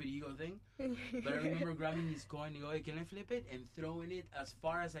stupid ego thing. But I remember grabbing his coin and go, "Hey, can I flip it?" and throwing it as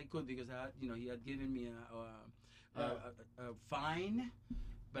far as I could because he had given me a fine,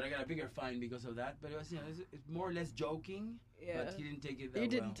 but I got a bigger fine because of that. But it was it's more or less joking. Yeah. But he didn't take it that He well.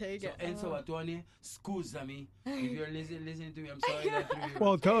 didn't take it. Enzo Vattone, scusami. If you're listening to me, I'm sorry. that I threw you.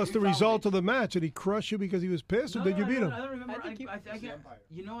 Well, tell us the You found result it. of the match. Did he crush you because he was pissed, or did you beat him? I don't remember. I think he was actually,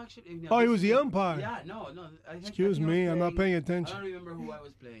 actually. Oh, he was the umpire. Yeah, no. Excuse me, I'm not paying attention. I don't remember who I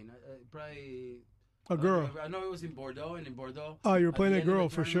was playing. Probably A girl. I know it was in Bordeaux, and in Bordeaux. Oh, you were at playing the a end of the girl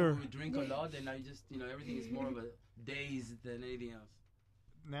for tournament, sure. We drink a lot, and I just, everything is more of a daze than anything else.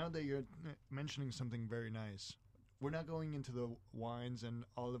 Now that you're mentioning something very nice, we're not going into the wines and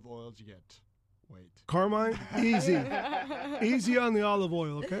olive oils yet. Wait. Carmine, easy. Easy on the olive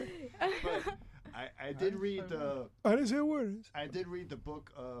oil, okay? But I did read I didn't say a word. I did read the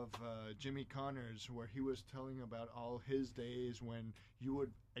book of Jimmy Connors where he was telling about all his days when you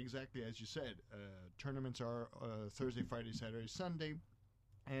would, exactly as you said, tournaments are Thursday, Friday, Saturday, Sunday,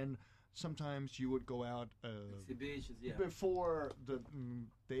 and sometimes you would go out Exhibitions, yeah. before the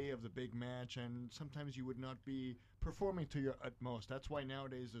day of the big match, and sometimes you would not be performing to your utmost. That's why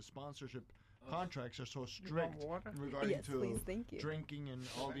nowadays the sponsorship contracts are so strict regarding Yes, to please, thank you. drinking and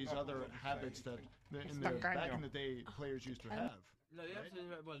all these other habits that back in the day players used to have. No, you're absolutely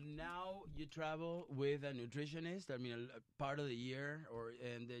right. Well, now you travel with a nutritionist. I mean, a part of the year,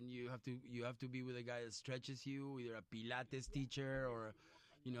 and then you have to be with a guy that stretches you, either a Pilates teacher or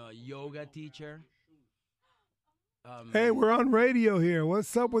a yoga teacher. Hey, we're on radio here.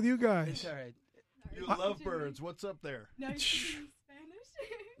 What's up with you It's guys? all right. You lovebirds, what's up there? No, you speak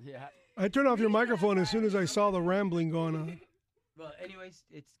Spanish. Yeah. I turned off your microphone as soon as I saw the rambling going on. Well, anyways,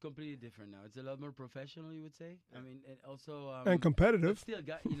 it's completely different now. It's a lot more professional, you would say. I mean, and also And but competitive. still,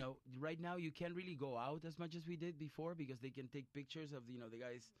 right now you can't really go out as much as we did before because they can take pictures of the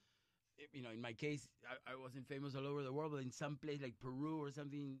guys. In my case, I wasn't famous all over the world, but in some place like Peru or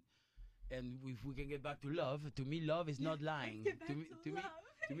something. And if we can get back to love, to me, love is not lying.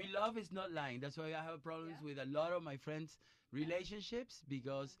 To me, love is not lying. That's why I have problems with a lot of my friends' relationships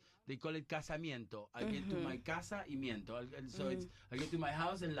because they call it casamiento. I get to my casa y miento. So I get to my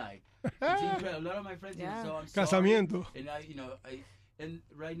house and lie. It's incredible. A lot of my friends, so I'm sorry. Casamiento. And and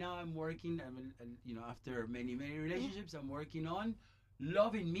right now I'm working. After many relationships, I'm working on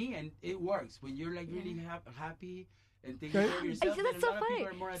loving me, and it works when you're like really happy. And taking care of I yourself, feel then that's a so lot of people funny.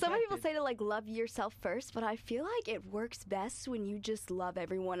 are more Some people attracted. say to love yourself first, but I feel like it works best when you just love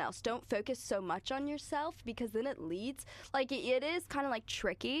everyone else. Don't focus so much on yourself because then it leads it is kind of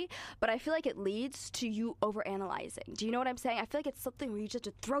tricky, but I feel like it leads to you overanalyzing. Do you know what I'm saying? I feel like it's something where you just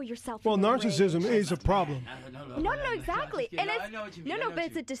have to throw yourself. Well, in the narcissism ring. is a problem. No, exactly. And I it's know what you mean. but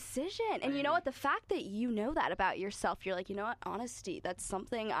it's a decision. And you know what? The fact that you know that about yourself, you're like, you know what? Honesty. That's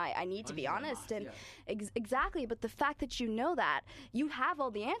something I need to be honest. And exactly. But the fact fact that you know that, you have all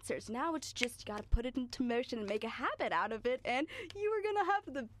the answers. Now it's just you got to put it into motion and make a habit out of it, and you are going to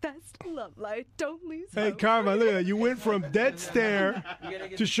have the best love life. Don't lose Hey, hope. Carmen, look at that. You went from dead stare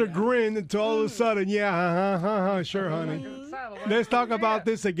to chagrin until all of a sudden, sure, honey. Let's talk about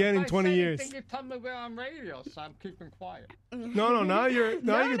this again in 20 years. I think you tell me we're on radio, so I'm keeping quiet. No, now you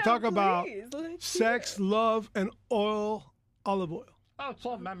can talk about please, let's sex, love, and olive oil. Oh, it's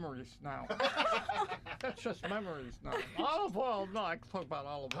all memories now. That's just memories now. Olive oil, no, I can talk about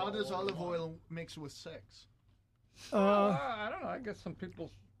olive oil. How does olive oil mix with sex? I don't know. I guess some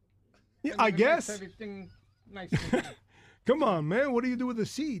people. Yeah, I it makes guess. everything nice. And Come on, man. What do you do with the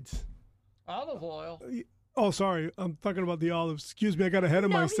seeds? olive oil. Oh, sorry. I'm talking about the olives. Excuse me. I got ahead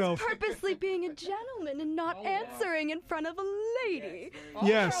of No, myself. he's purposely being a gentleman and not Oh, wow. answering in front of a lady.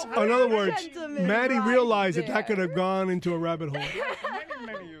 Yes. Oh, In other words, Gentleman Maddie right realized that there. could have gone into a rabbit hole.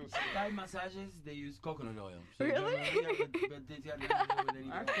 Many uses. Thai massages, they use coconut oil. Really? But this got nothing to do with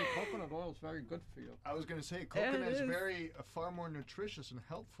anything. Actually, coconut oil is very good for you. I was going to say coconut is is. very far more nutritious and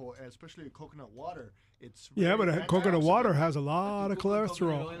helpful, especially coconut water. It's Yeah, but very coconut water antioxidant. has a lot of Coconut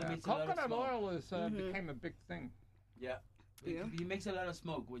cholesterol. oil Yeah, makes a lot of coconut smoke. oil is became a big thing. Yeah. Yeah. It makes a lot of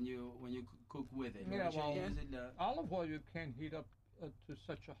smoke when you cook with it. Yeah, Make sure well, you use it, Olive oil you can't heat up to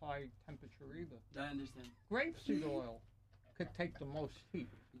such a high temperature either. I understand. Grapeseed oil could take the most heat.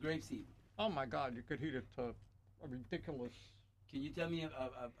 Grapeseed. Oh my God, you could heat it to a ridiculous. Can you tell me a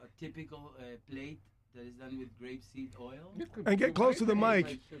typical plate that is done with grapeseed oil? You could And get do close to the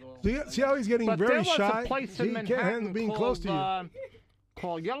anything mic. with grapeseed oil. See how he's getting But very there was shy? a place He in can't handle Manhattan being close to you.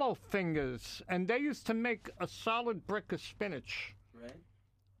 called Yellow Fingers, and they used to make a solid brick of spinach. Right?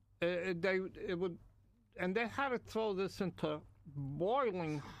 They had to throw this into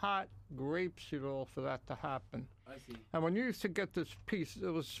boiling hot grapeseed oil for that to happen. I see. And when you used to get this piece, it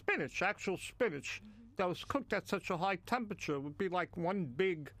was spinach, actual spinach, that was cooked at such a high temperature. It would be like one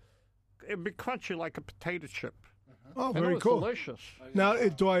big, it'd be crunchy like a potato chip. Oh, And it very was cool. delicious. Now,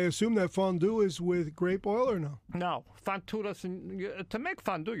 do I assume that fondue is with grape oil or no? No, fondue doesn't. To make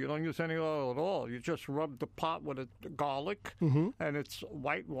fondue, you don't use any oil at all. You just rub the pot with garlic, and it's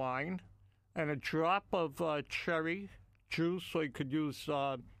white wine, and a drop of cherry juice, so you could use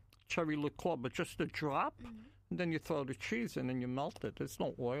cherry liqueur, but just a drop. And then you throw the cheese in and you melt it. There's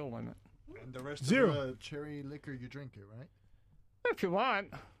no oil in it. And the rest Zero. of the cherry liquor, you drink it, right? If you want.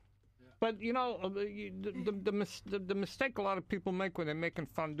 But, you know, the mistake a lot of people make when they're making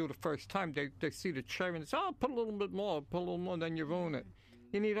fondue the first time, they see the cherry and they say, oh, put a little bit more, then you ruin it.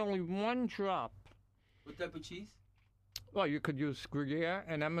 You need only one drop. What type of cheese? Well, you could use Gruyere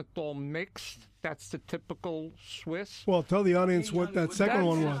and Emmental mixed. That's the typical Swiss. Well, tell the audience what that second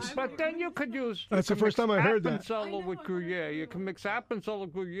one That's- was. But then you could use. That's you the could first mix time I heard that. Appenzeller with Gruyere. You can mix Appenzeller,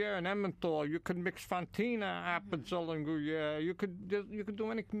 Gruyere, and Emmental. You could mix Fontina, Appenzeller, and Gruyere. You could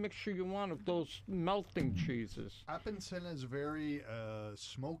do any mixture you want of those melting cheeses. Appenzeller is very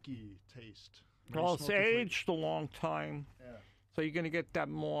smoky taste. Well, it's smoky flavor. aged a long time, Yeah. so you're going to get that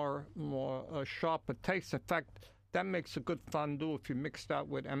more sharper taste. In fact, that makes a good fondue if you mix that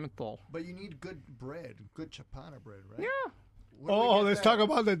with Emmental. But you need good bread, good chapana bread, right? Yeah. Where do we Oh, get let's that? talk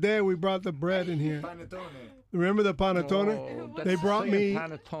about the day we brought the bread in here. Panettone. Remember the panettone? Oh, They that's brought saying me.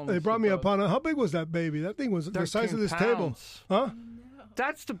 panettone They is brought the me a best. panettone. How big was that baby? That thing was the size of 13 this table. pounds. Huh?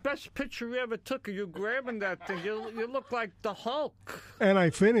 That's the best picture we ever took of you grabbing that thing. You look like the Hulk And I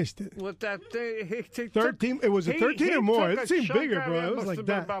finished it. with that thing. He took- 13. It was a he- 13 he or more. took It a seemed chunk bigger, out bro. of It was must like have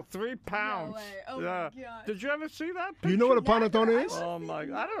been that. about 3 pounds. way. Oh, my yeah. God. Did you ever see that? Do you know what a picture? panettone is? Oh my! I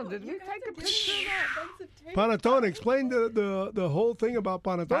don't know. Did we take a picture of that? Panettone. Explain the whole thing about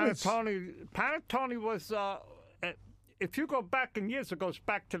panettone. Panettone was. If you go back in years, it goes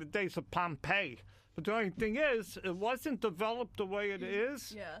back to the days of Pompeii. But the only thing is, it wasn't developed the way it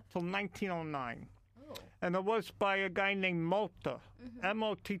is Yeah. till 1909. And it was by a guy named Motta,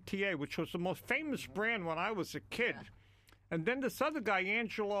 M-O-T-T-A, which was the most famous brand when I was a kid. And then this other guy,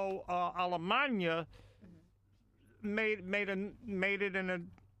 Angelo Alemagna, made it in a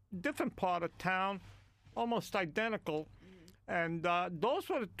different part of town, almost identical. And those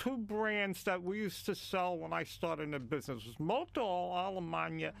were the two brands that we used to sell when I started in the business. It was Motta or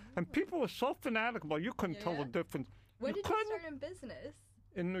Alemagna. And people were so fanatical, you couldn't tell the difference. When You did you couldn't start in business?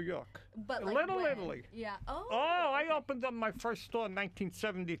 in New York. But like Little when? Italy. Yeah. Oh. Oh, I opened up my first store in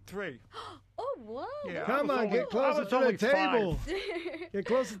 1973. Oh, whoa. Yeah, Come I was on, get only- closer I was to the only 5. table. Get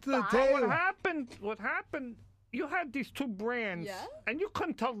closer to the Five. table. What happened, you had these two brands, Yeah? and you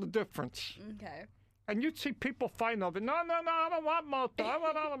couldn't tell the difference. Okay. And you'd see people fighting over, no, I don't want Moto. I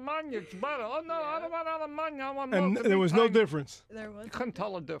want Alemagna. It's better. Oh, no, I don't want Alemagna. I want And Moto. there was no difference. There was. You couldn't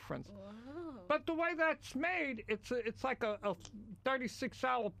tell the difference. Wow. But the way that's made, it's like a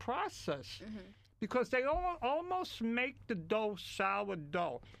 36-hour process. Because they almost make the dough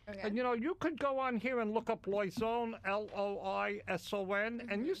sourdough. Okay. And, you could go on here and look up Loison, Loison,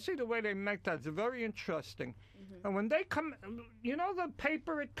 and you see the way they make that. It's very interesting. And when they come, the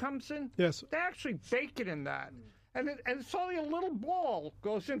paper it comes in? Yes. They actually bake it in that. And it's only a little ball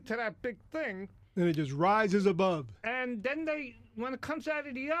goes into that big thing. And it just rises above. And then when it comes out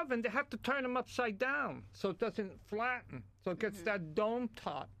of the oven, they have to turn them upside down so it doesn't flatten. So it gets that dome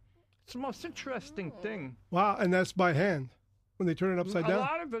top. It's the most interesting thing. Wow, and that's by hand when they turn it upside A down?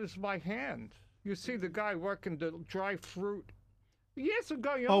 lot of it is by hand. You see the guy working the dry fruit. Years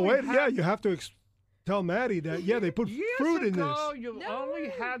ago, you Oh, only wait, had, yeah, you have to tell Maddie that, they put years fruit in ago, this. you No only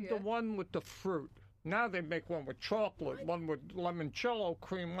way. had the one with the fruit. Now they make one with chocolate, one with limoncello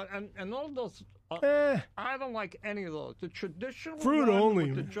cream, and all those. I don't like any of those. The traditional Fruit one only.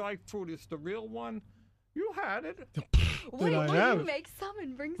 with the dry fruit is the real one. You had it. Wait, I will have you it? make some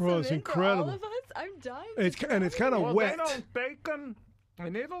and bring Bro, some it's in incredible. for all of us? I'm dying. And it's kind of Well, wet. they don't bake them.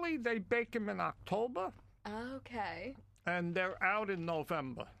 In Italy, they bake them in October, Okay. and they're out in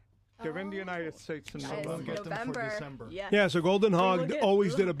November. They're in the United States in Nice. we'll November. get them for November. December. Yes. Yeah, so Golden Hog look at-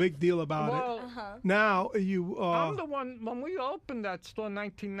 always did a big deal about it. Well, Now you I'm the one, when we opened that store in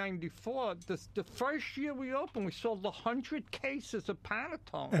 1994, the first year we opened, we sold 100 cases of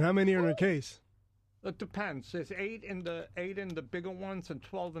Panettone. and how many are in a case? It depends. There's 8 in the bigger ones and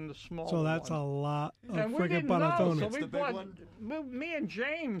 12 in the smaller So that's a ones. lot of And we freaking didn't know, so panettone. we the big bought, one? me and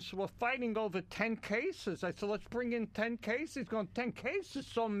James were fighting over 10 cases. I said, let's bring in 10 cases. He's going, 10 cases?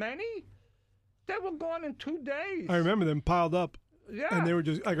 So many? They were gone in 2 days. I remember them piled up, Yeah. and they were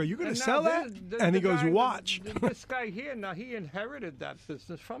just, I go, you going And to now sell that? And he the goes, guy- watch. This guy here, now he inherited that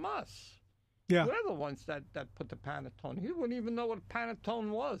business from us. Yeah. We're the ones that put the Panettone. He wouldn't even know what a Panettone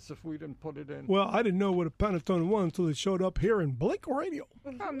was if we didn't put it in. Well, I didn't know what a panettone was until it showed up here in Blink Radio.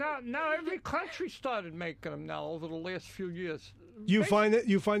 Well, now every country started making them now over the last few years. You find the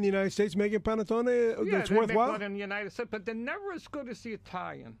United States making panettone Yeah, that's they worthwhile? make one in the United States, but they're never as good as the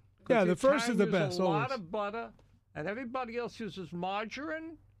Italian. 'Cause Yeah, the first is the Italian best, uses a lot always. of butter, and everybody else uses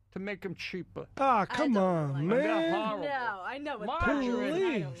margarine to make them cheaper. Ah, come don't on, like And they're man. horrible. No, I know what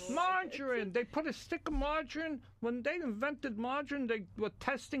Margarine. Please. Margarine. They put a stick of margarine. When they invented margarine, they were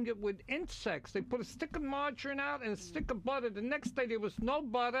testing it with insects. They put a stick of margarine out and a stick of butter. The next day there was no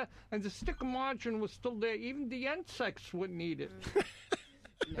butter, and the stick of margarine was still there. Even the insects wouldn't eat it.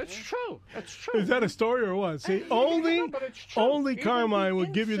 It's true. It's true. Is that a story or what? See, only but it's true. only Even Carmine the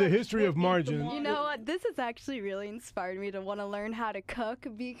would give you the insects history of would eat the margin. mar- You know what? This has actually really inspired me to want to learn how to cook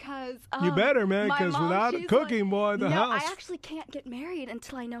because You better, man, my 'cause mom, without she's cooking, boy, the no, house- I actually can't get married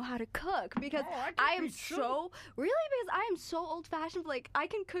until I know how to cook because Oh, I can I am teach you. so really because I am so old fashioned. Like I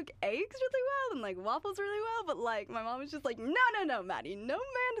can cook eggs really well and like waffles really well, but like my mom was just like, no, Maddie, no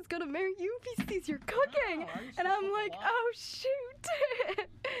man is gonna marry you if he sees you're cooking, I used and to I'm cook a like, lot. oh shoot.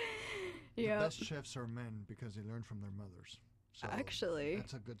 The Yeah, best chefs are men because they learn from their mothers. So actually.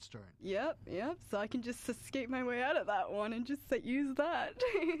 that's a good start. Yep. So I can just escape my way out of that one and just use that.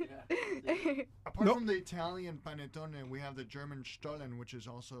 Apart Nope. from the Italian panettone, we have the German Stollen, which is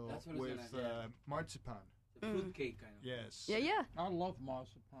also That's what I was with gonna- yeah. marzipan. The fruit cake kind of. Yes. yeah. I love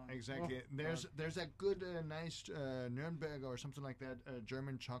marzipan. Exactly. Oh, There's a good, nice Nürnberg or something like that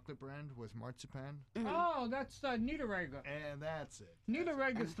German chocolate brand with marzipan, Oh, that's Niederegger. and that's it.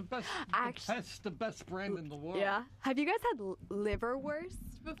 Niederegger's the best, Actually- the best brand in the world. Yeah. Have you guys had liverwurst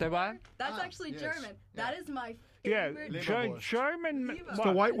before? They what? That's Ah, actually yes. German. Yeah. That is my Yeah, favorite. Leberwurst. German. Leberwurst. what?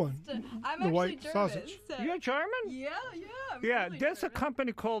 The white one. I'm The actually white German, sausage. so- You're German? Yeah. I'm Yeah, totally there's a German.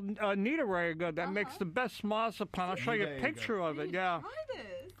 company called Niederegger that makes the best marzipan. I'll show you a Niederegger. picture of it. Yeah, Try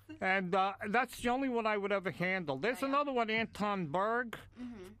this. and that's the only one I would ever handle. There's another one, Anton Berg,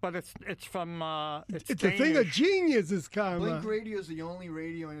 but it's from It's a thing of Danish. genius, this Blink Carmine. Radio is the only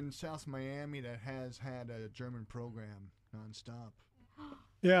radio in South Miami that has had a German program nonstop.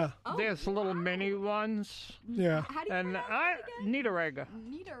 Yeah, Oh, There's little mini ones, yeah. How do you and pronounce it again? Niederegger.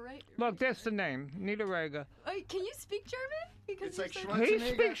 Niederegger. Look, that's the name, Niederegger. Wait, can you speak German? Because It's you're like so- He Schwarzenegger.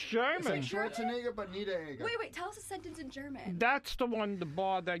 speaks It's German. like Schwarzenegger, but Niederegger. Wait, tell us a sentence in German. That's the one, the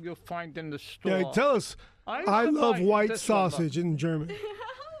bar that you'll find in the store. Yeah, tell us. I used to love like white this one, look. sausage in German.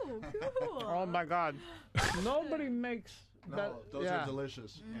 Oh, cool. Oh my God! Nobody makes No, that. those yeah. are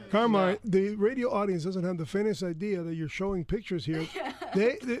delicious. Mm. Yeah. Carmine, the radio audience doesn't have the faintest idea that you're showing pictures here.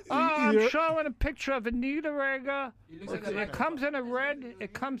 They Oh, I'm you're- showing a picture of a Niederegger. It looks like It a comes in a red.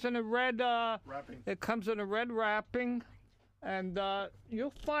 It comes in a red. Wrapping. It comes in a red wrapping. And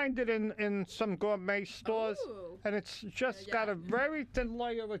you'll find it in some gourmet stores. Ooh. And it's just got a very thin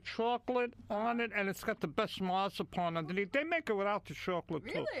layer of chocolate on it, and it's got the best marzipan underneath. They make it without the chocolate,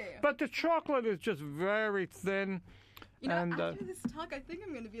 too. Really? But the chocolate is just very thin. You know, And, after this talk, I think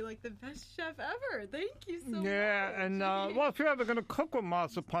I'm going to be like the best chef ever. Thank you so much. Yeah, and well, if you're ever going to cook with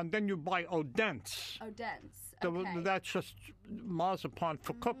marzipan, then you buy Odense. Oh, dense. The- Okay. That's just marzipan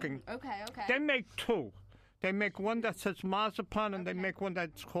for cooking. Okay, okay. They make two. They make one that says marzipan, and they make one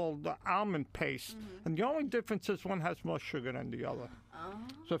that's called almond paste. And the only difference is one has more sugar than the other.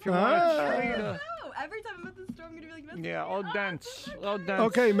 So if you want it sweeter, Oh, every time I'm at the store, I'm going to be like, "Mr. yeah, Green, Odense. this is Odense.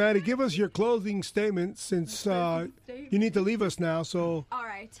 Okay, Maddie, give us your closing statement since you need to leave us now. So, All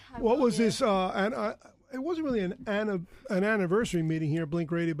right. I what will was do. this? It wasn't really an anniversary meeting here at Blink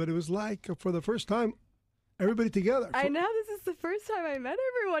Radio, but it was like for the first time, everybody together. I know this is the first time I met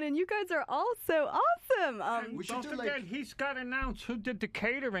everyone, and you guys are all so awesome. We should Don't do forget, like he's got to announce who did the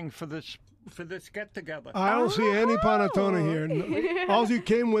catering for this get together. I don't see any panettone here. No. All you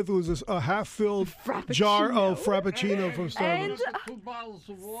came with was a half-filled jar of Frappuccino from And Starbucks. 2 bottles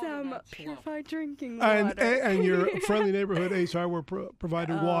of water. some that's left. purified drinking water. And your friendly neighborhood Ace Hardware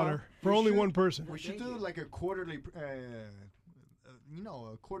provided water for only one person. we should do like a quarterly, a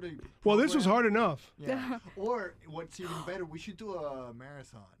quarterly. Well, this was program. hard enough. Yeah. Or what's even better, we should do a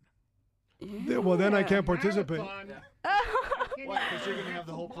marathon. Well, then I can't participate. Marathon. What? Because you're gonna have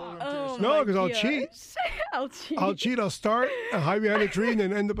the whole program to Oh yourself. No, my 'cause I'll gosh. cheat. I'll cheat. I'll cheat. I'll start, hide behind a tree, and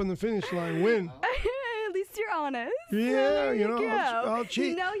then end up on the finish line. Win. At least you're honest. Yeah, There you know, go. I'll cheat.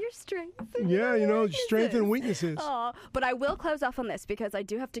 You know your strengths. Yeah, you know, strength and weaknesses. weaknesses. Aw, but I will close off on this because I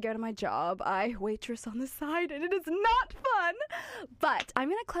do have to go to my job. I waitress on the side and it is not fun. But I'm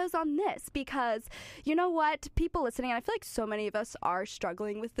going to close on this because you know what? People listening, and I feel like so many of us are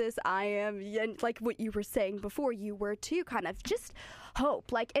struggling with this. I am, and like what you were saying before, you were too, kind of just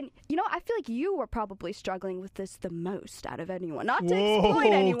hope. Like, and you know, I feel like you were probably struggling with this the most out of anyone. Not to exploit Whoa,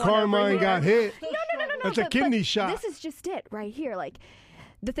 anyone. over Carmine here. got hit. No. That's a but kidney shot. This is just it right here. Like,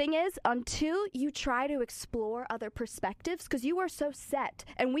 the thing is, until you try to explore other perspectives, because you are so set,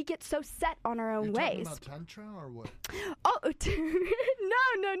 and we get so set on our own You're talking ways. about tantra or what? Oh,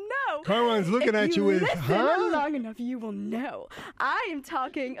 no. Carmine's looking If at you with, listen huh? long enough, you will know. I am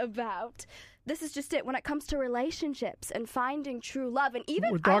talking about. This is just it when it comes to relationships and finding true love, and even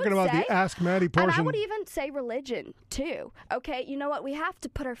We're I talking would about say, the Ask Maddie and I portion. would even say religion too. Okay, you know what? We have to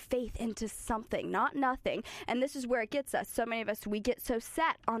put our faith into something, not nothing. And this is where it gets us. So many of us, we get so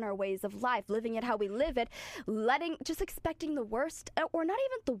set on our ways of life, living it how we live it, just expecting the worst, or not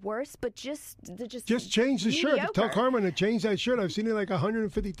even the worst, but just change the shirt. mediocre. Tell Carmine to change that shirt. I've seen it like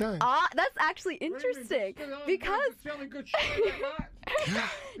 150 times. That's actually interesting because. It's the only good shit I got.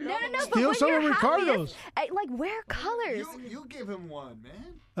 No, but Steal when some you're of happiest, Ricardo's. like wear colors. You give him one,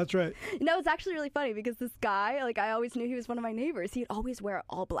 man. That's right. No, it's actually really funny because this guy, like, I always knew he was one of my neighbors. He'd always wear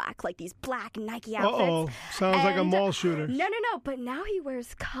all black, like these black Nike outfits. Uh-oh. Sounds like a And- mall shooter. No. But now he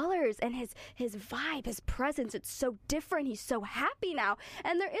wears colors, and his vibe, his presence, it's so different. He's so happy now,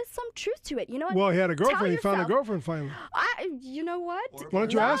 and there is some truth to it. You know what? Well, he had a Tell girlfriend. He found a yourself- girlfriend finally. You know what? Why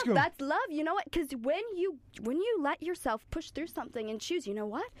don't you Love, ask him? That's love. You know what? Because when you let yourself push through something and choose, you know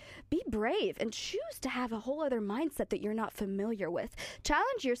what? Be brave and choose to have a whole other mindset that you're not familiar with.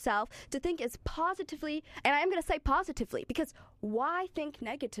 Challenge yourself to think as positively, and I am going to say positively, because why think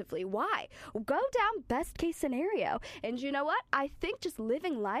negatively? Why? Go down best case scenario. And you know what? I think just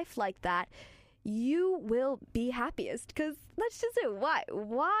living life like that, you will be happiest. Because let's just say,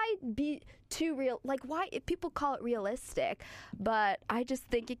 why be too real? Like, why? People call it realistic, but I just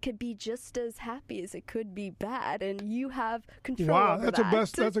think it could be just as happy as it could be bad, and you have control Wow, over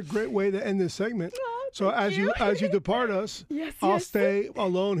that's that. That's a great way to end this segment. Oh, So thank as you depart us, Yes, I'll yes. stay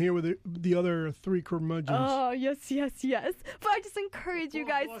alone here with the other three curmudgeons. Oh, yes. But I just encourage you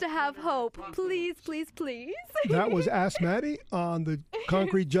guys to have hope. Please. That was Ask Maddie on the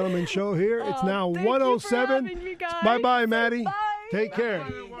Concrete Gentleman Show here. It's Oh, now thank you for 107. having me, guys. Bye-bye, Maddie. Bye. Take care.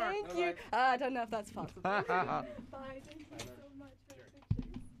 Thank you. I don't know if that's possible. Bye. Thank you so much for the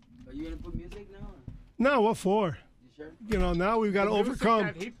pictures. Are you gonna put music now? Or? No, what for? You sure? You know, now we've got to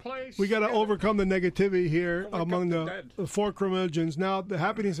overcome. He plays We got to together. overcome the negativity here Like among Up the the Dead. four curmudgeons. Now the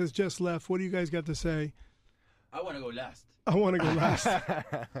happiness has just left. What do you guys got to say? I want to go last. I want to go last.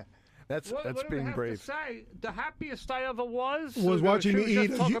 That's What do we being have brave. To say? The happiest I ever was watching she me was eat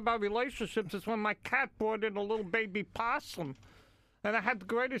just a talking hu- about relationships is when my cat brought in a little baby possum, and I had the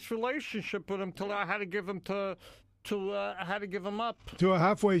greatest relationship with him till I had to give him I had to give him up To a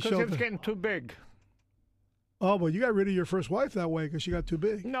halfway because he was shelter. getting too big. Oh, well, you got rid of your first wife that way because she got too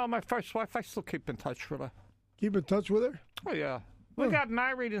big. No, my first wife, I still keep in touch with her. Keep in touch with her? Oh, yeah. We got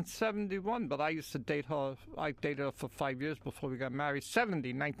married in 71, but I used to date her. I dated her for 5 years before we got married.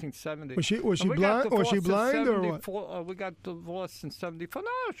 1970. Was she And we got blind? Was she divorced in blind or what? 74, we got divorced in 74. No,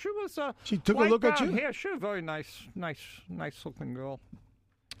 she was She took a look at you? Hair. She was a very nice looking girl.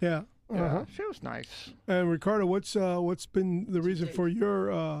 Yeah. Yeah, she was nice. And Ricardo, what's been the reason for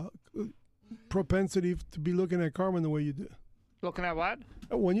your propensity to be looking at Carmen the way you do? Looking at what?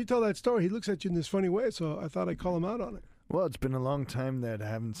 When you tell that story, he looks at you in this funny way, so I thought I'd call him out on it. Well, it's been a long time that I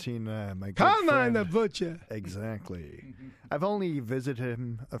haven't seen my good Come on, friend. the butcher. Exactly. I've only visited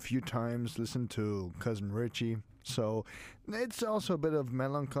him a few times, listened to Cousin Richie. So it's also a bit of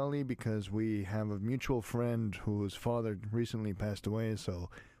melancholy because we have a mutual friend whose father recently passed away. So,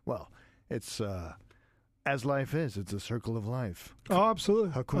 well, it's as life is. It's a circle of life. Oh,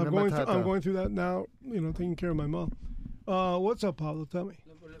 absolutely. Hakuna I'm Matata. going through that now, taking care of my mom. What's up, Pablo? Tell me.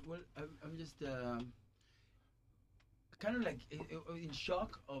 No, well, I'm just kind of like in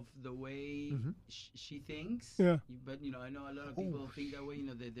shock of the way she thinks. Yeah. But I know a lot of people think that way.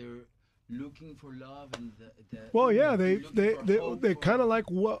 That they're looking for love and the Well, yeah, looking for hope they're for- kind of like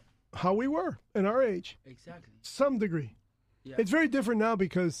how we were in our age, exactly. some degree. Yeah. It's very different now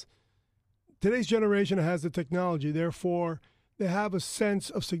because today's generation has the technology. Therefore, they have a sense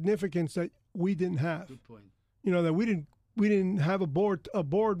of significance that we didn't have. Good point. That we didn't have a bored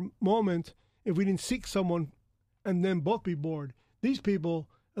moment if we didn't seek someone and then both be bored. These people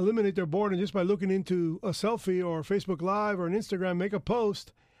eliminate their boredom just by looking into a selfie or Facebook Live or an Instagram, make a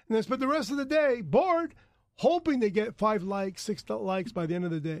post, and then spend the rest of the day bored, hoping they get 5 likes, 6 likes by the end of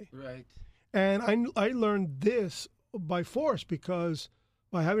the day. Right. And I learned this by force because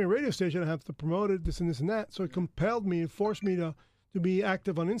by having a radio station, I have to promote it, this and this and that. So it compelled me, it forced me to be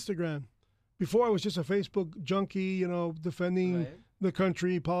active on Instagram. Before I was just a Facebook junkie, defending Right. the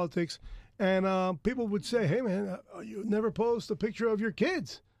country, politics. And people would say, hey, man, you never post a picture of your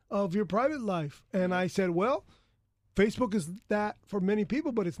kids, of your private life. And I said, well, Facebook is that for many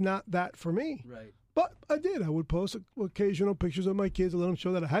people, but it's not that for me. Right. But I did. I would post occasional pictures of my kids to let them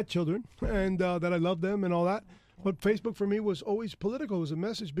show that I had children and that I loved them and all that. But Facebook for me was always political. It was a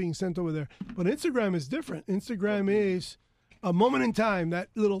message being sent over there. But Instagram is different. Instagram is a moment in time, that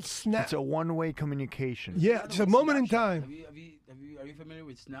little snap. It's a one-way communication. Yeah, just a moment in Snapchat. time. Are you familiar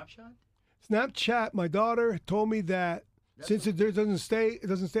with Snapchat? Snapchat, my daughter told me that since it doesn't stay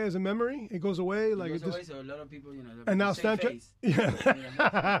as a memory, it goes away. Like It it goes just, away, so a lot of people, and now the same Snapchat. face.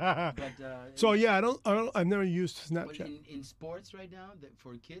 Yeah. But So yeah, I've never used but Snapchat. in sports right now,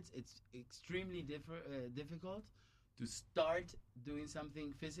 for kids, it's extremely difficult to start doing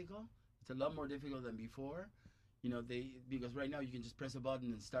something physical. It's a lot more difficult than before. Because right now you can just press a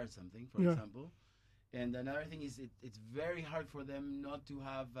button and start something, for Yeah. example. And another thing is it's very hard for them not to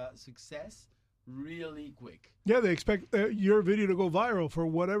have success really quick. Yeah, they expect your video to go viral for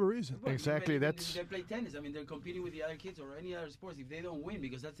whatever reason. Well, Exactly, even that's- they play tennis. I mean, they're competing with the other kids or any other sports. If they don't win,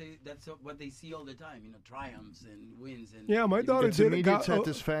 because that's what they see all the time. Triumphs and wins and Yeah, my daughter It's did. immediate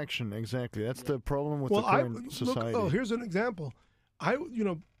satisfaction. Exactly. That's the problem with Well, the I current society. look. Oh, here's an example. I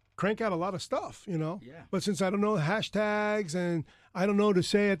crank out a lot of stuff. Yeah. But since I don't know hashtags and I don't know to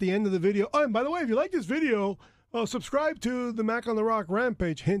say at the end of the video. Oh, and by the way, if you like this video, subscribe to the Mac on the Rock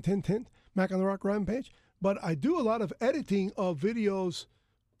Rampage. Hint, hint, hint. Mac on the Rock Rampage. But I do a lot of editing of videos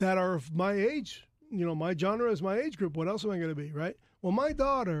that are of my age. My genre is my age group. What else am I going to be, right? Well, my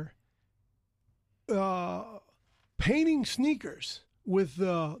daughter painting sneakers with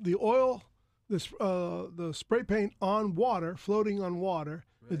the oil, the spray paint on water, floating on water,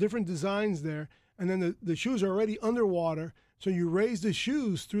 the different designs there, and then the shoes are already underwater. So you raise the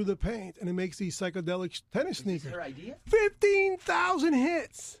shoes through the paint, and it makes these psychedelic tennis Is this sneakers. her idea? 15,000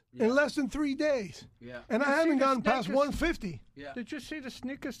 hits in Yeah. less than 3 days. Yeah. And I You see haven't the gotten past sneakers? 150. Yeah. Did you see the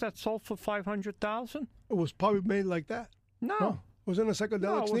sneakers that sold for 500,000? It was probably made like that. No. No. Wasn't it a psychedelic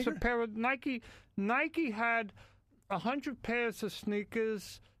No, it was sneaker? a pair of Nike. Nike had 100 pairs of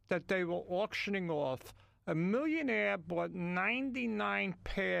sneakers that they were auctioning off. A millionaire bought 99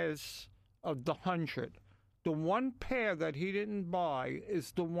 pairs of the 100. The one pair that he didn't buy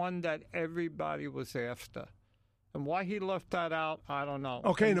is the one that everybody was after. And why he left that out, I don't know.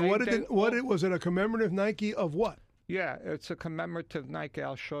 Okay, And now was it a commemorative Nike of what? Yeah, it's a commemorative Nike.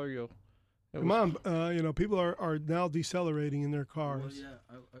 I'll show you. It Come was- on, people are now decelerating in their cars, Well,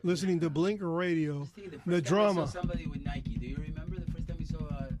 yeah. listening to Blink Radio, Just think, the the first time I drama. saw somebody with Nike. Do you remember the first time you saw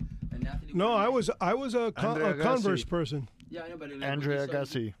an athlete? No, with Nike? I was a Andrea Converse Agassi. person. Yeah, I know, but Andrea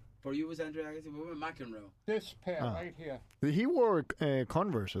Agassi. For you, it was Andrea Agassi. We were McEnroe. This pair Ah. right here. He wore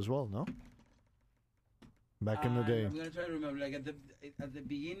Converse as well, no? back in the day. I'm gonna try to remember. Like at the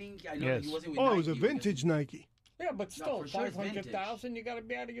beginning, I know Yes. he wasn't with Oh, Nike. it was a because- vintage Nike. Yeah, but still, for sure it's vintage. 500,000, you got to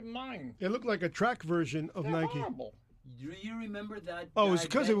be out of your mind. It looked like a track version of They're Nike. horrible. Do you remember that? Oh, it was guy,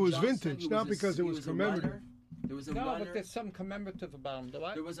 because Ben it was Johnson, vintage, who not was a- because it he was a commemorative. runner? There was a No, runner. but there's some commemorative about it.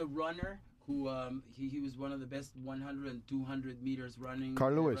 There was a runner who he was one of the best 100 and 200 meters running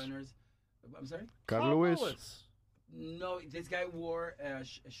Carl Lewis. runners. I'm sorry. Carl Lewis. No, this guy wore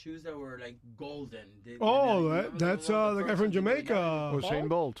shoes that were like golden. Oh, remember that's one of the guy first from ones that they Jamaica. got? Usain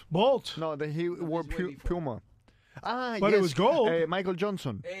Bolt. Bolt. No, he wore was way before. Puma. Ah, But yes. it was gold. Michael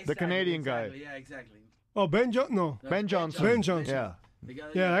Johnson, the Exactly, Canadian exactly, guy. Yeah, exactly. Oh, Ben Johnson. No. Ben Johnson. Ben Johnson. Yeah. The guy-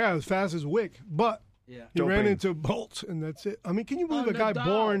 Yeah, that guy was fast as Wick, but yeah. he ran Doping. into Bolt, and that's it. I mean, can you believe Oh, a guy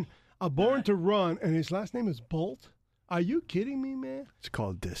Nadal. born to run, and his last name is Bolt? Are you kidding me, man? It's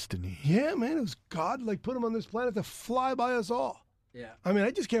called destiny. Yeah, man, it was God like put him on this planet to fly by us all. Yeah. I mean,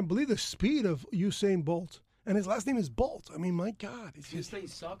 I just can't believe the speed of Usain Bolt, and his last name is Bolt. I mean, my God, it's He's just playing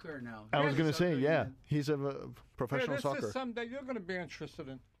soccer now. I was Yeah, gonna say, soccer, yeah, he's a Hey, professional this soccer. is something that you're going to be interested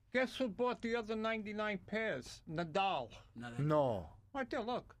in. Guess who bought the other 99 pairs? Nadal. No, Right there,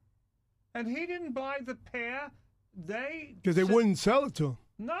 look. And he didn't buy the pair. because they said- wouldn't sell it to him.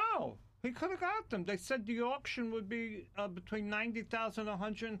 No, he could have got them. They said the auction would be between 90,000 and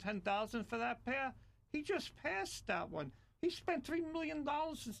 110,000 for that pair. He just passed that one. He spent $3 million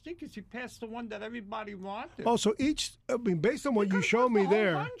in sneakers. He passed the one that everybody wanted. Oh, so I mean, based on what you could've showed bought me the whole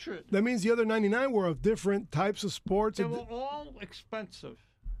there, 100. that means the other 99 were of different types of sports, They were all expensive.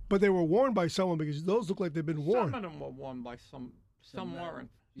 but they were worn by someone because those look like they've been Some worn. of them were worn by some Some, weren't.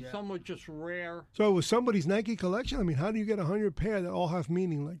 yeah. Some were just rare. So it was somebody's Nike collection. I mean, how do you get 100 pair that all have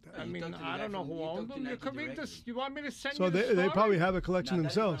meaning like that? I You mean, talk to the I guy don't know from- who you talk owned to them. You Nike could read directly. this. You want me to send So you the they story? probably have a collection Now,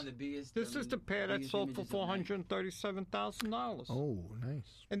 that is one themselves. of the biggest, This is the pair that biggest sold for images of Nike. $437,000. oh,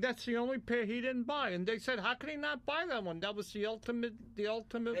 nice. And that's the only pair he didn't buy. And they said, how could he not buy that one? That was the ultimate.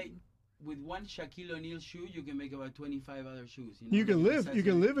 Hey, with one Shaquille O'Neal shoe, you can make about 25 other shoes. You can Like, live- besides you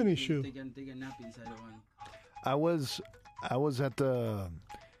can that, live in his you shoe. Take a nap inside of one. I was at the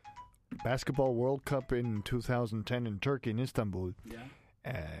Basketball World Cup in 2010 in Turkey, in Istanbul,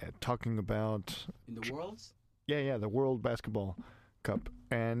 Yeah. talking about In the worlds? the World Basketball Cup,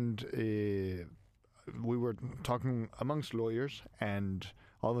 and we were talking amongst lawyers, and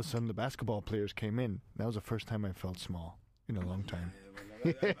all of a sudden the basketball players came in. That was the first time I felt small in a long time.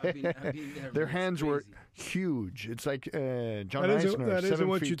 I've been there. Their It's hands were crazy. huge. It's like John That Eisner, isn't 7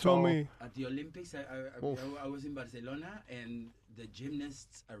 what feet you told tall. me. At the Olympics, I was in Barcelona, and the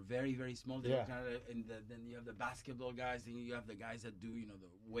gymnasts are very, very small. They're Yeah. kind of, then you have the basketball guys, then you have the guys that do, the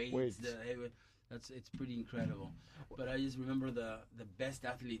weights. Weights. The heavyweight. It's pretty incredible. But I just remember the best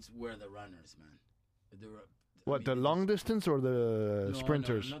athletes were the runners, man. They were, What, the long distance or the no,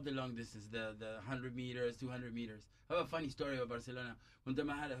 sprinters? No, not the long distance. The 100 meters, 200 meters. I have a funny story about Barcelona. One time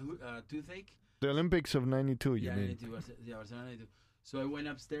I had a toothache. The Olympics of '92, you Yeah, mean? 92, Barcelona 92. So I went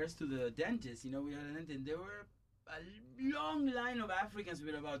upstairs to the dentist. We had a dentist, and there were a long line of Africans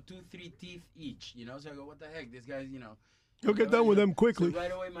with about 2-3 teeth each. So I go, what the heck? This guy's, You'll get done with them quickly. So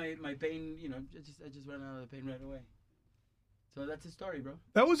right away, my pain, I just ran out of the pain right away. So that's the story, bro.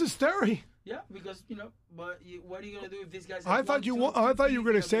 That was a story. Yeah, because but what are you gonna do if this guy's? I thought you were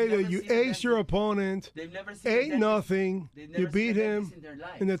going to say that you aced your opponent, They've never seen a ate dentist- nothing, they've you never beat seen a him dentist in their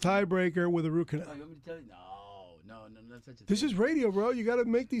life. in the tiebreaker with a root Oh, canal. you want me to tell you? No, not such a This thing. is radio, bro. You got to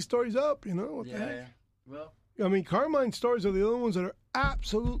make these stories up. What the Yeah, heck? yeah. Well, I mean, Carmine's stories are the only ones that are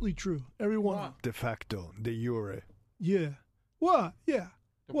absolutely true. Every one of them. De facto, de jure. Yeah. What? Yeah.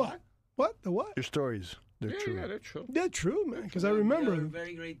 The What? What? The what? Your stories, they're Yeah, true. yeah, they're true. They're true, man, because I you remember have a them.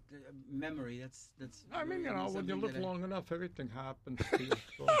 very great memory. That's. I mean, when something you live that long enough, everything happens to you.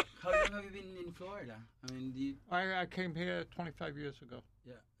 So. How long have you been in Florida? I mean, I came here 25 years ago.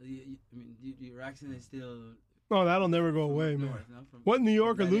 your accent is still. Oh, that'll never go from away, up man. north, no? From What New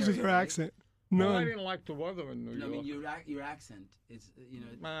Yorker that loses area, their right? accent? Well, I None. didn't like the weather in New No, I York. mean your accent. It's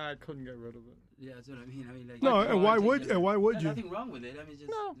I couldn't get rid of it. Yeah, that's what I mean. Like No, like, and why would There's you? nothing wrong with it. I mean, it's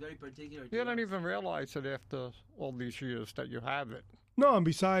just No. very particular. You to don't us. even realize it after all these years that you have it. No, and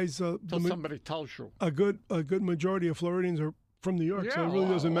besides, Till somebody tells you. a good majority of Floridians are from New York, so it really well,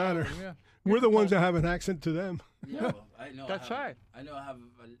 doesn't matter. yeah. We're the ones that have an accent to them. Yeah, well, I know. That's I have, right. I know I have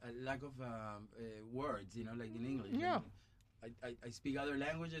a lack of words, like in English. Yeah. I speak other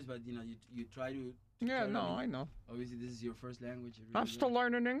languages, but you try to. Yeah, try no, to- I know. Obviously, this is your first language. you I'm really still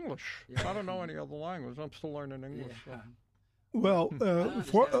don't- learning English. Yeah. I don't know any other language. I'm still learning English. Yeah. So. Well, I don't understand.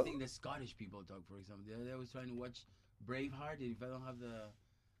 for I think the Scottish people talk, for example. They're always trying to watch Braveheart, and if I don't have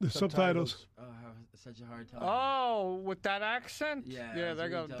the subtitles. I have such a hard time. Oh, with that accent? yeah, Yeah, it's they really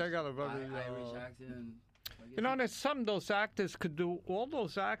got tough. they got a very Irish accent. You know, there's some of those actors could do all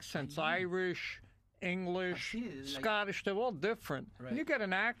those accents, Irish, English, I've seen it, it's like- Scottish, they're all different. Right. And you get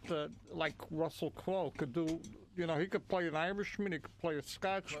an actor like Russell Crowe could do, you know, he could play an Irishman, he could play a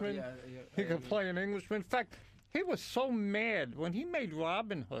Scotchman, he could play an Englishman. In fact, he was so mad when he made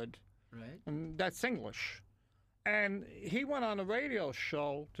Robin Hood, Right. and that's English. And he went on a radio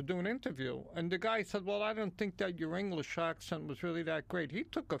show to do an interview, and the guy said, well, I don't think that your English accent was really that great. He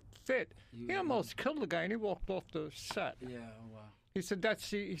took a fit. He almost killed the guy, and he walked off the set. Yeah, wow. He said, that's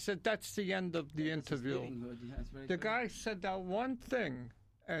the end of the interview. The guy said that one thing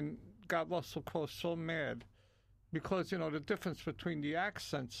and got Russell Crowe so mad because, you know, the difference between the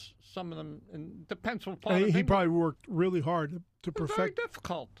accents, some of them, and depends on part of He England. probably worked really hard to It was perfect. very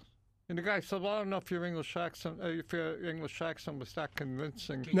difficult. And the guy said, well, I don't know if your English accent was that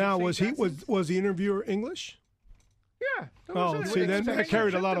convincing. Now, fake was he accents? was the interviewer English? Yeah. it Oh, was see, an then that English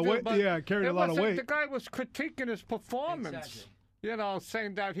carried a lot of interview, weight. but Yeah, it carried a lot of wasn't- weight. The guy was critiquing his performance. Exactly. You know,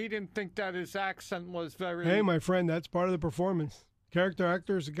 saying that he didn't think that his accent was very. Hey, my friend, that's part of the performance. Character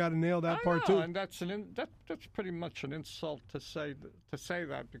actors got to nail that I part know, too. and that's that's pretty much an insult to say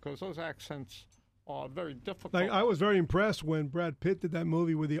that because those accents are very difficult. Like I was very impressed when Brad Pitt did that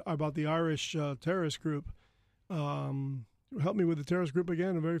movie about the Irish terrorist group. Help me with the terrorist group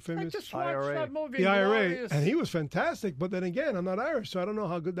again. A very I famous just watched IRA. that movie. the IRA, Glorious. and he was fantastic. But then again, I'm not Irish, so I don't know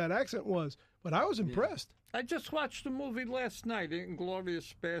how good that accent was. But I was impressed. I just watched the movie last night,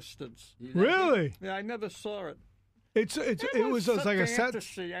 Inglourious Bastards. Really, Yeah, I never saw it. it was just like a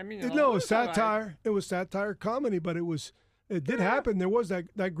fantasy. I mean, you know, no, it was all right. satire. It was satire comedy, but it did happen. There was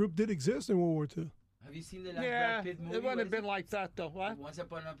that group did exist in World War II. Have you seen the last Yeah, Brad Pitt movie? it wouldn't What have is been it? like that though. What? Once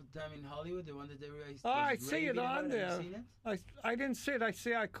Upon a Time in Hollywood, the one that everybody Oh, I was see it raving about. on Have there. you seen it? I didn't see it. I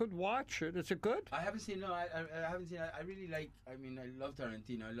see I could watch it. Is it good? I haven't seen. No, I haven't seen. I really like. I mean, I love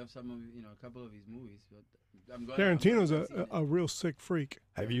Tarantino. I love some of a couple of his movies. But I'm going. Tarantino's I've seen it. a real sick freak.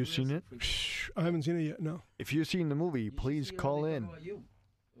 Have you seen it? I haven't seen it yet. No. If you've seen the movie, You should please see what call they in. talk about you.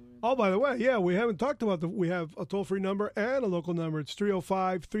 Oh, by the way, yeah, we haven't talked about we have a toll-free number and a local number. It's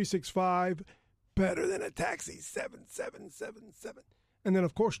 305-365, better than a taxi, 7777. And then,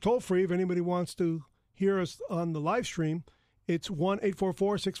 of course, toll-free if anybody wants to hear us on the live stream. It's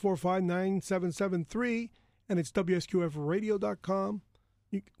 1-844-645-9773, and it's WSQFradio.com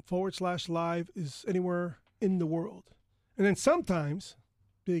 /live is anywhere in the world. And then sometimes,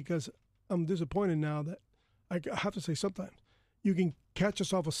 because I'm disappointed now that I have to say sometimes, you can catch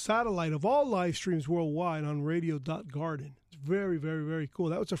us off a satellite of all live streams worldwide on radio.garden. It's very, very, very cool.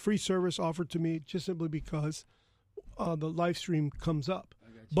 That was a free service offered to me just simply because the live stream comes up.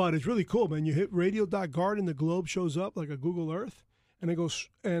 But it's really cool, man. You hit radio.garden, the globe shows up like a Google Earth, and it goes.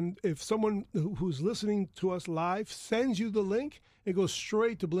 And if someone who's listening to us live sends you the link, it goes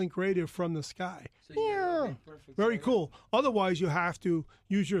straight to Blink Radio from the sky. So okay, perfect. Very So, cool. Otherwise, you have to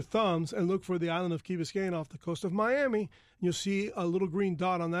use your thumbs and look for the island of Key Biscayne off the coast of Miami. You'll see a little green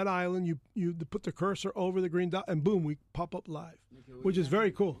dot on that island. You put the cursor over the green dot, and boom, we pop up live, Okay, we're which is gonna very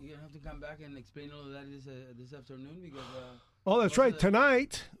have to- cool. You're gonna have to come back and explain all of that this afternoon because. Oh, that's also right. the-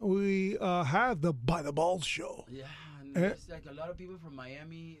 Tonight we have the By the Balls show. Yeah, and Eh? there's like a lot of people from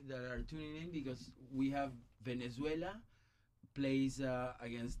Miami that are tuning in because we have Venezuela plays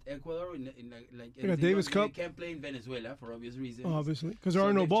against Ecuador in like a Davis they Cup? can't play in Venezuela for obvious reasons. Obviously, because there So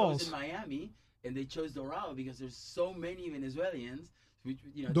are no they've balls. chosen Miami, and they chose Doral because there's so many Venezuelans. Which,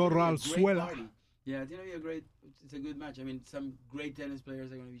 it's Doral gonna be a great Suela. party. Yeah, it's gonna be it's a good match. I mean, some great tennis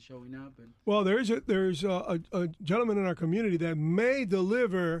players are gonna be showing up, and Well, there's a gentleman in our community that may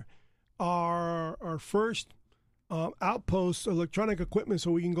deliver our first outpost electronic equipment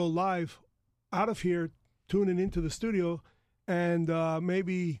so we can go live out of here, tuning into the studio, and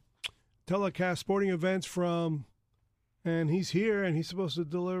maybe telecast sporting events from. And he's here, and he's supposed to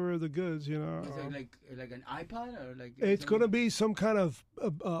deliver the goods. You know, is it like an iPod or like? it's going to be some kind of.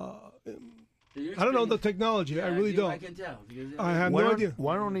 I don't know the technology. I really I don't. can tell. Because I have Why no don't- idea.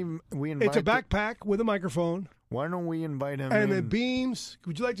 Why don't we invite? It's a backpack with a microphone. Why don't we invite him And in? it beams.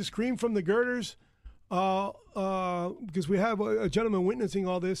 Would you like to scream from the girders? Because we have a gentleman witnessing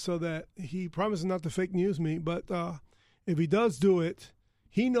all this, so that he promises not to fake news me. But if he does do it,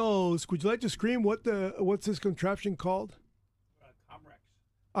 he knows. Would you like to scream? What's this contraption called?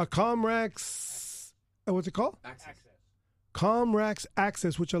 A Comrex. What's it called? access. Comrex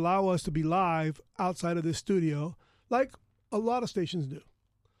Access, which allow us to be live outside of this studio, like a lot of stations do.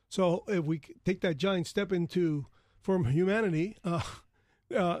 So if we take that giant step into for humanity,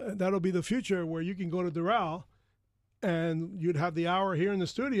 that'll be the future where you can go to Doral and you'd have the hour here in the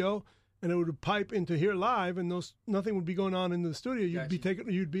studio, and it would pipe into here live, and nothing would be going on in the studio. You'd be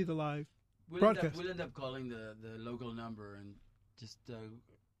Gotcha. you'd be the live broadcast. We'll end up calling the local number and just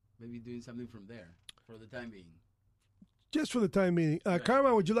maybe doing something from there for the time being. Just for the time being.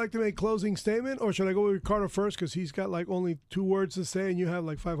 Carmine, would you like to make a closing statement, or should I go with Ricardo first because he's got like only 2 words to say and you have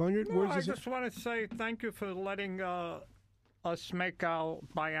like 500 No, words I to say? just want to say thank you for letting us make our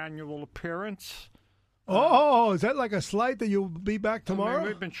biannual appearance. Oh, is that like a slight that you'll be back tomorrow? I mean,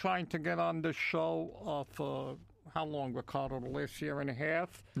 we've been trying to get on this show for how long, Ricardo? The last year and a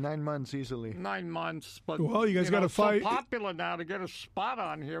half? 9 months easily. 9 months. But Well, you guys gotta fight. So popular now to get a spot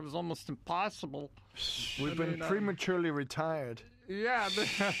on here was almost impossible. We've been prematurely retired. Yeah,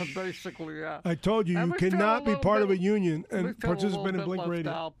 basically, yeah. I told you, And you we feel cannot a be little part of a bit- union we and feel a participate in little Blink bit left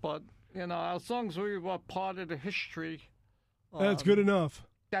Radio. out, but, as long as we were part of the history, That's good enough.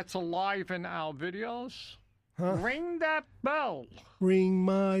 that's alive in our videos. Huh? Ring that bell. Ring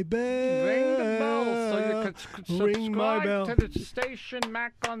my bell. Ring the bell so you can Ring my bell. subscribe to the station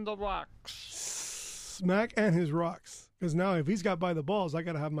Mac on the Rocks. Smack and his rocks. Because now if he's got by the balls, I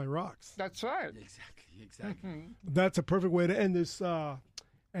got to have my rocks. That's right. Exactly. That's a perfect way to end this.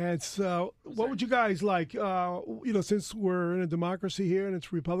 And so, what would you guys like? Since we're in a democracy here and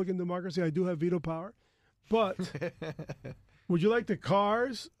it's Republican democracy, I do have veto power. But would you like the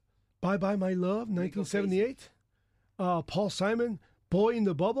Cars, Bye Bye My Love, 1978? Paul Simon, Boy in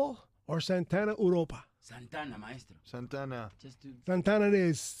the Bubble, or Santana Europa? Santana, maestro. Santana. Just to Santana it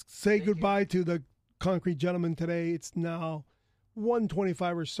is. Say goodbye to the Concrete Gentleman today. It's now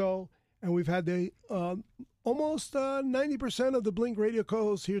 1:25 or so, and we've had the almost 90% of the Blink Radio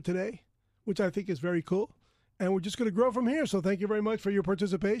co-hosts here today, which I think is very cool. And we're just going to grow from here. So thank you very much for your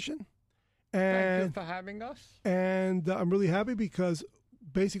participation. Thank you And for having us. and I'm really happy because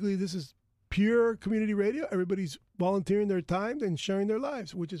basically this is pure community radio. Everybody's volunteering their time and sharing their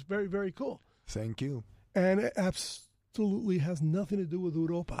lives, which is very, very cool. Thank you. And it absolutely has nothing to do with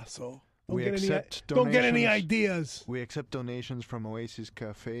Europa. So We accept don't get any donations. ideas. We accept donations from Oasis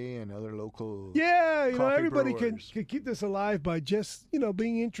Cafe and other local. Yeah, coffee everybody brewers. can keep this alive by just,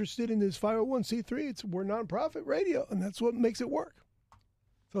 being interested in this 501c3. We're nonprofit radio, and that's what makes it work.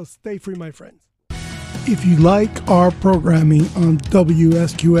 So stay free, my friends. If you like our programming on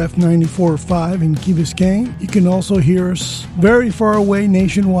WSQF 94.5 in Key Biscayne, you can also hear us very far away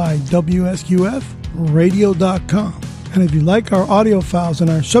nationwide, WSQFradio.com. And if you like our audio files and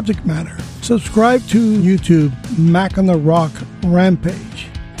our subject matter, subscribe to YouTube, Mac on the Rock Rampage.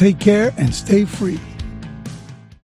 Take care and stay free.